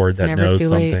comes forward that knows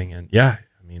something. And I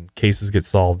mean, cases get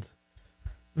solved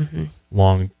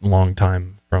long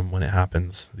time from when it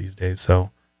happens these days.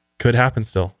 So could happen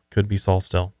still, could be solved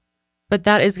still. But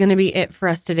that is going to be it for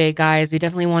us today, guys. We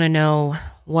definitely want to know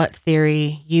what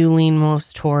theory you lean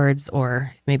most towards,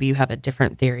 or maybe you have a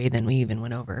different theory than we even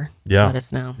went over. Yeah. Let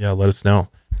us know. Yeah, let us know.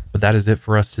 But that is it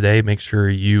for us today. Make sure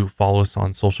you follow us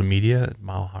on social media at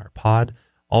Mile Higher Pod.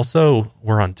 Also,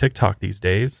 we're on TikTok these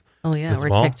days. Oh, yeah. We're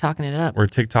TikToking it up. We're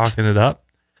TikToking it up.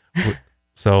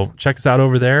 So check us out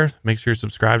over there. Make sure you're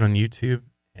subscribed on YouTube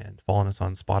and following us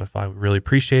on Spotify. We really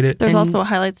appreciate it. There's also a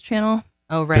highlights channel.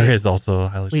 Oh, right. There is also a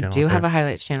highlights channel. We do have a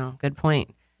highlights channel. Good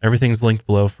point. Everything's linked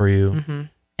below for you. Mm-hmm.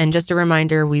 And just a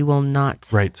reminder, we will not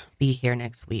be here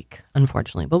next week,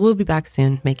 unfortunately. But we'll be back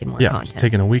soon making more content. Just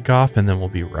taking a week off, and then we'll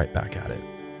be right back at it.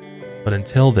 But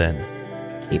until then,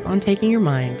 keep on taking your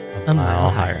mind a mile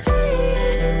higher.